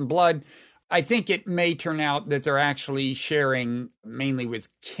give them some blood. I think it may turn out that they're actually sharing mainly with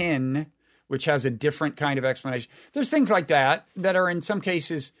kin, which has a different kind of explanation. There's things like that are in some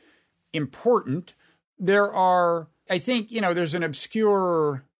cases important. There are, I think, there's an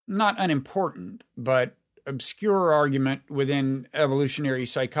obscure, not unimportant, but obscure argument within evolutionary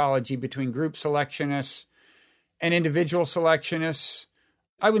psychology between group selectionists and individual selectionists.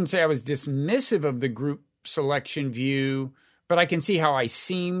 I wouldn't say I was dismissive of the group selection view, but I can see how I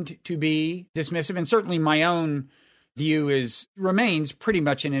seemed to be dismissive. And certainly my own view remains pretty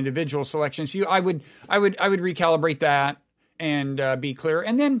much an individual selection view. I would recalibrate that and be clear.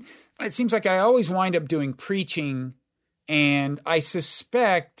 And then it seems like I always wind up doing preaching, and I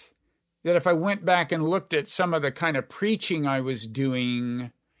suspect that if I went back and looked at some of the kind of preaching I was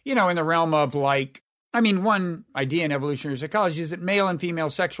doing, in the realm of one idea in evolutionary psychology is that male and female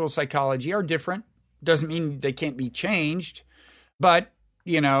sexual psychology are different. Doesn't mean they can't be changed, but,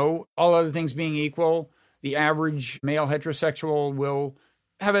 all other things being equal, the average male heterosexual will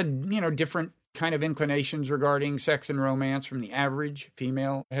have a, different kind of inclinations regarding sex and romance from the average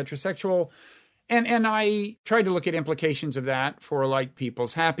female heterosexual. And I tried to look at implications of that for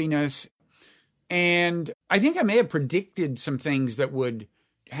people's happiness. And I think I may have predicted some things that would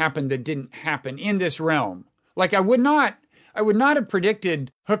happen that didn't happen in this realm. I would not have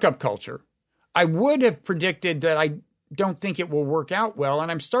predicted hookup culture. I would have predicted that I don't think it will work out well.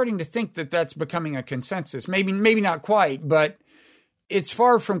 And I'm starting to think that that's becoming a consensus. Maybe not quite, but it's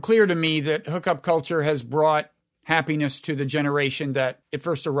far from clear to me that hookup culture has brought happiness to the generation that it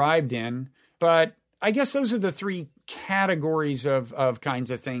first arrived in. But I guess those are the three categories of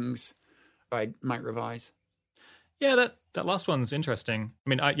kinds of things I might revise. Yeah, that last one's interesting. I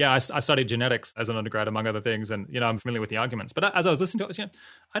mean, I studied genetics as an undergrad, among other things, and, I'm familiar with the arguments. But as I was listening to it,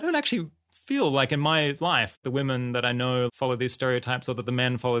 I don't actually feel like in my life the women that I know follow these stereotypes, or that the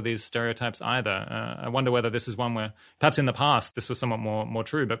men follow these stereotypes either. I wonder whether this is one where perhaps in the past this was somewhat more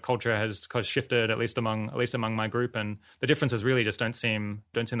true, but culture has shifted, at least among my group, and the differences really just don't seem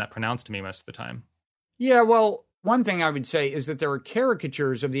that pronounced to me most of the time. Yeah, well, one thing I would say is that there are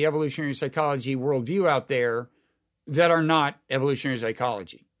caricatures of the evolutionary psychology worldview out there that are not evolutionary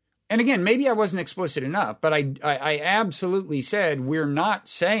psychology. And again, maybe I wasn't explicit enough, but I absolutely said we're not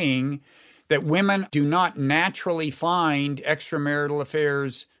saying that women do not naturally find extramarital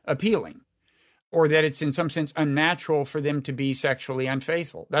affairs appealing, or that it's in some sense unnatural for them to be sexually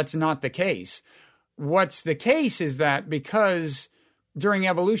unfaithful. That's not the case. What's the case is that because during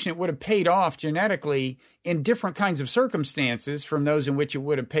evolution it would have paid off genetically in different kinds of circumstances from those in which it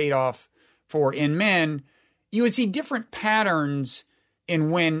would have paid off for in men, you would see different patterns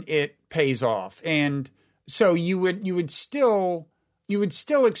in when it pays off. And so you would still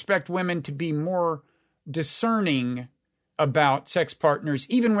expect women to be more discerning about sex partners,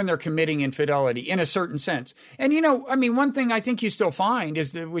 even when they're committing infidelity in a certain sense. And, one thing I think you still find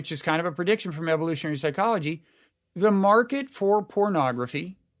is which is kind of a prediction from evolutionary psychology, the market for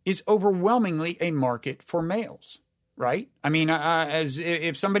pornography is overwhelmingly a market for males. Right? I mean,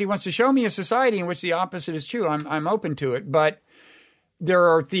 if somebody wants to show me a society in which the opposite is true, I'm open to it. But there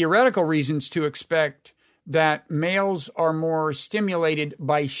are theoretical reasons to expect that males are more stimulated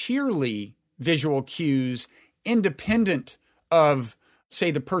by sheerly visual cues, independent of,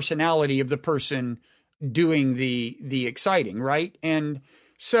 say, the personality of the person doing the exciting, right? And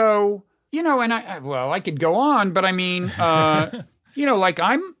so, and I could go on, but I mean,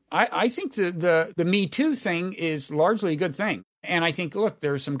 I think the Me Too thing is largely a good thing. And I think, look,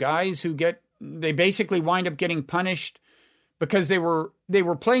 there are some guys who they basically wind up getting punished because they were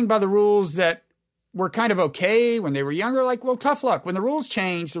playing by the rules that were kind of okay when they were younger. Well, tough luck. When the rules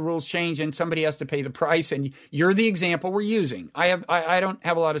change and somebody has to pay the price. And you're the example we're using. I don't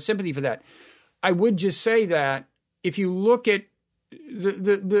have a lot of sympathy for that. I would just say that if you look at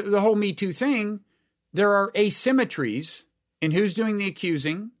the whole Me Too thing, there are asymmetries in who's doing the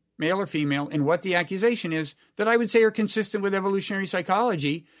accusing, male or female, and what the accusation is that I would say are consistent with evolutionary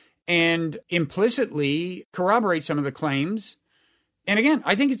psychology and implicitly corroborate some of the claims. And again,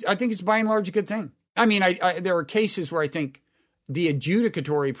 I think it's by and large a good thing. I mean, there are cases where I think the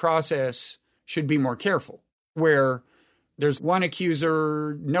adjudicatory process should be more careful, where there's one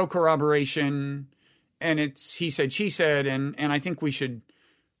accuser, no corroboration, and it's he said, she said, and I think we should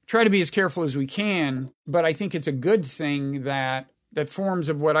try to be as careful as we can. But I think it's a good thing that that forms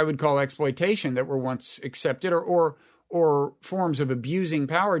of what I would call exploitation that were once accepted, or forms of abusing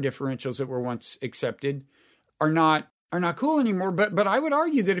power differentials that were once accepted, are not cool anymore. But I would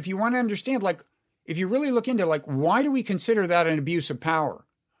argue that if you want to understand, like, if you really look into, like, why do we consider that an abuse of power?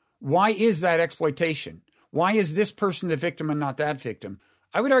 Why is that exploitation? Why is this person the victim and not that victim?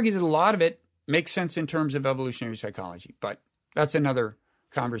 I would argue that a lot of it makes sense in terms of evolutionary psychology, but that's another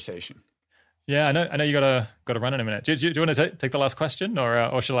conversation. Yeah, I know you got to run in a minute. Do you want to take the last question,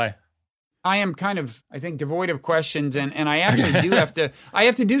 or shall I? I am kind of, I think, devoid of questions, and I actually do have to. I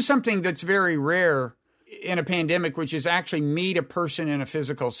have to do something that's very rare in a pandemic, which is actually meet a person in a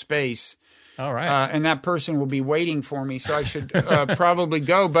physical space. All right, and that person will be waiting for me, so I should probably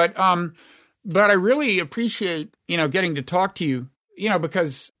go. But I really appreciate getting to talk to you.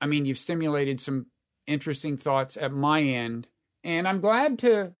 Because I mean, you've stimulated some interesting thoughts at my end, and I'm glad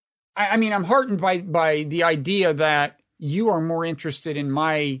to. I'm heartened by the idea that you are more interested in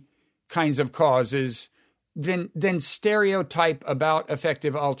my kinds of causes than stereotype about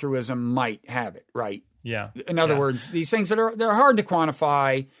effective altruism might have it, right? Yeah. In other words, these things they're hard to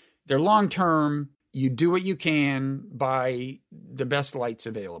quantify, they're long term. You do what you can by the best lights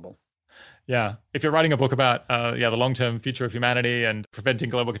available. Yeah. If you're writing a book about the long-term future of humanity and preventing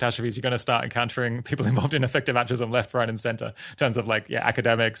global catastrophes, you're going to start encountering people involved in effective altruism left, right, and center in terms of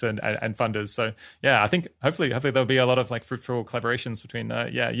academics and funders. So I think hopefully there'll be a lot of fruitful collaborations between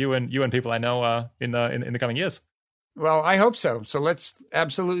you and people I know in the coming years. Well, I hope so. So let's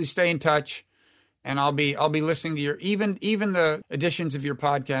absolutely stay in touch. And I'll be listening to your even the editions of your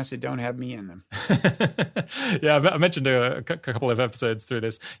podcast that don't have me in them. Yeah, I mentioned a couple of episodes through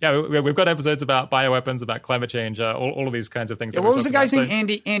this. Yeah, we've got episodes about bioweapons, about climate change, all of these kinds of things. Yeah, what was the guy's name?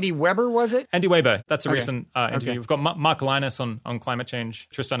 Andy Weber, was it? Andy Weber. That's a recent interview. Okay. We've got Mark Linus on climate change,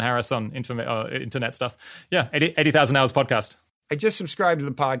 Tristan Harris on internet stuff. Yeah, 80,000 Hours podcast. I just subscribed to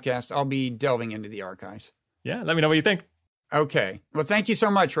the podcast. I'll be delving into the archives. Yeah, let me know what you think. Okay. Well, thank you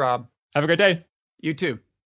so much, Rob. Have a great day. You too.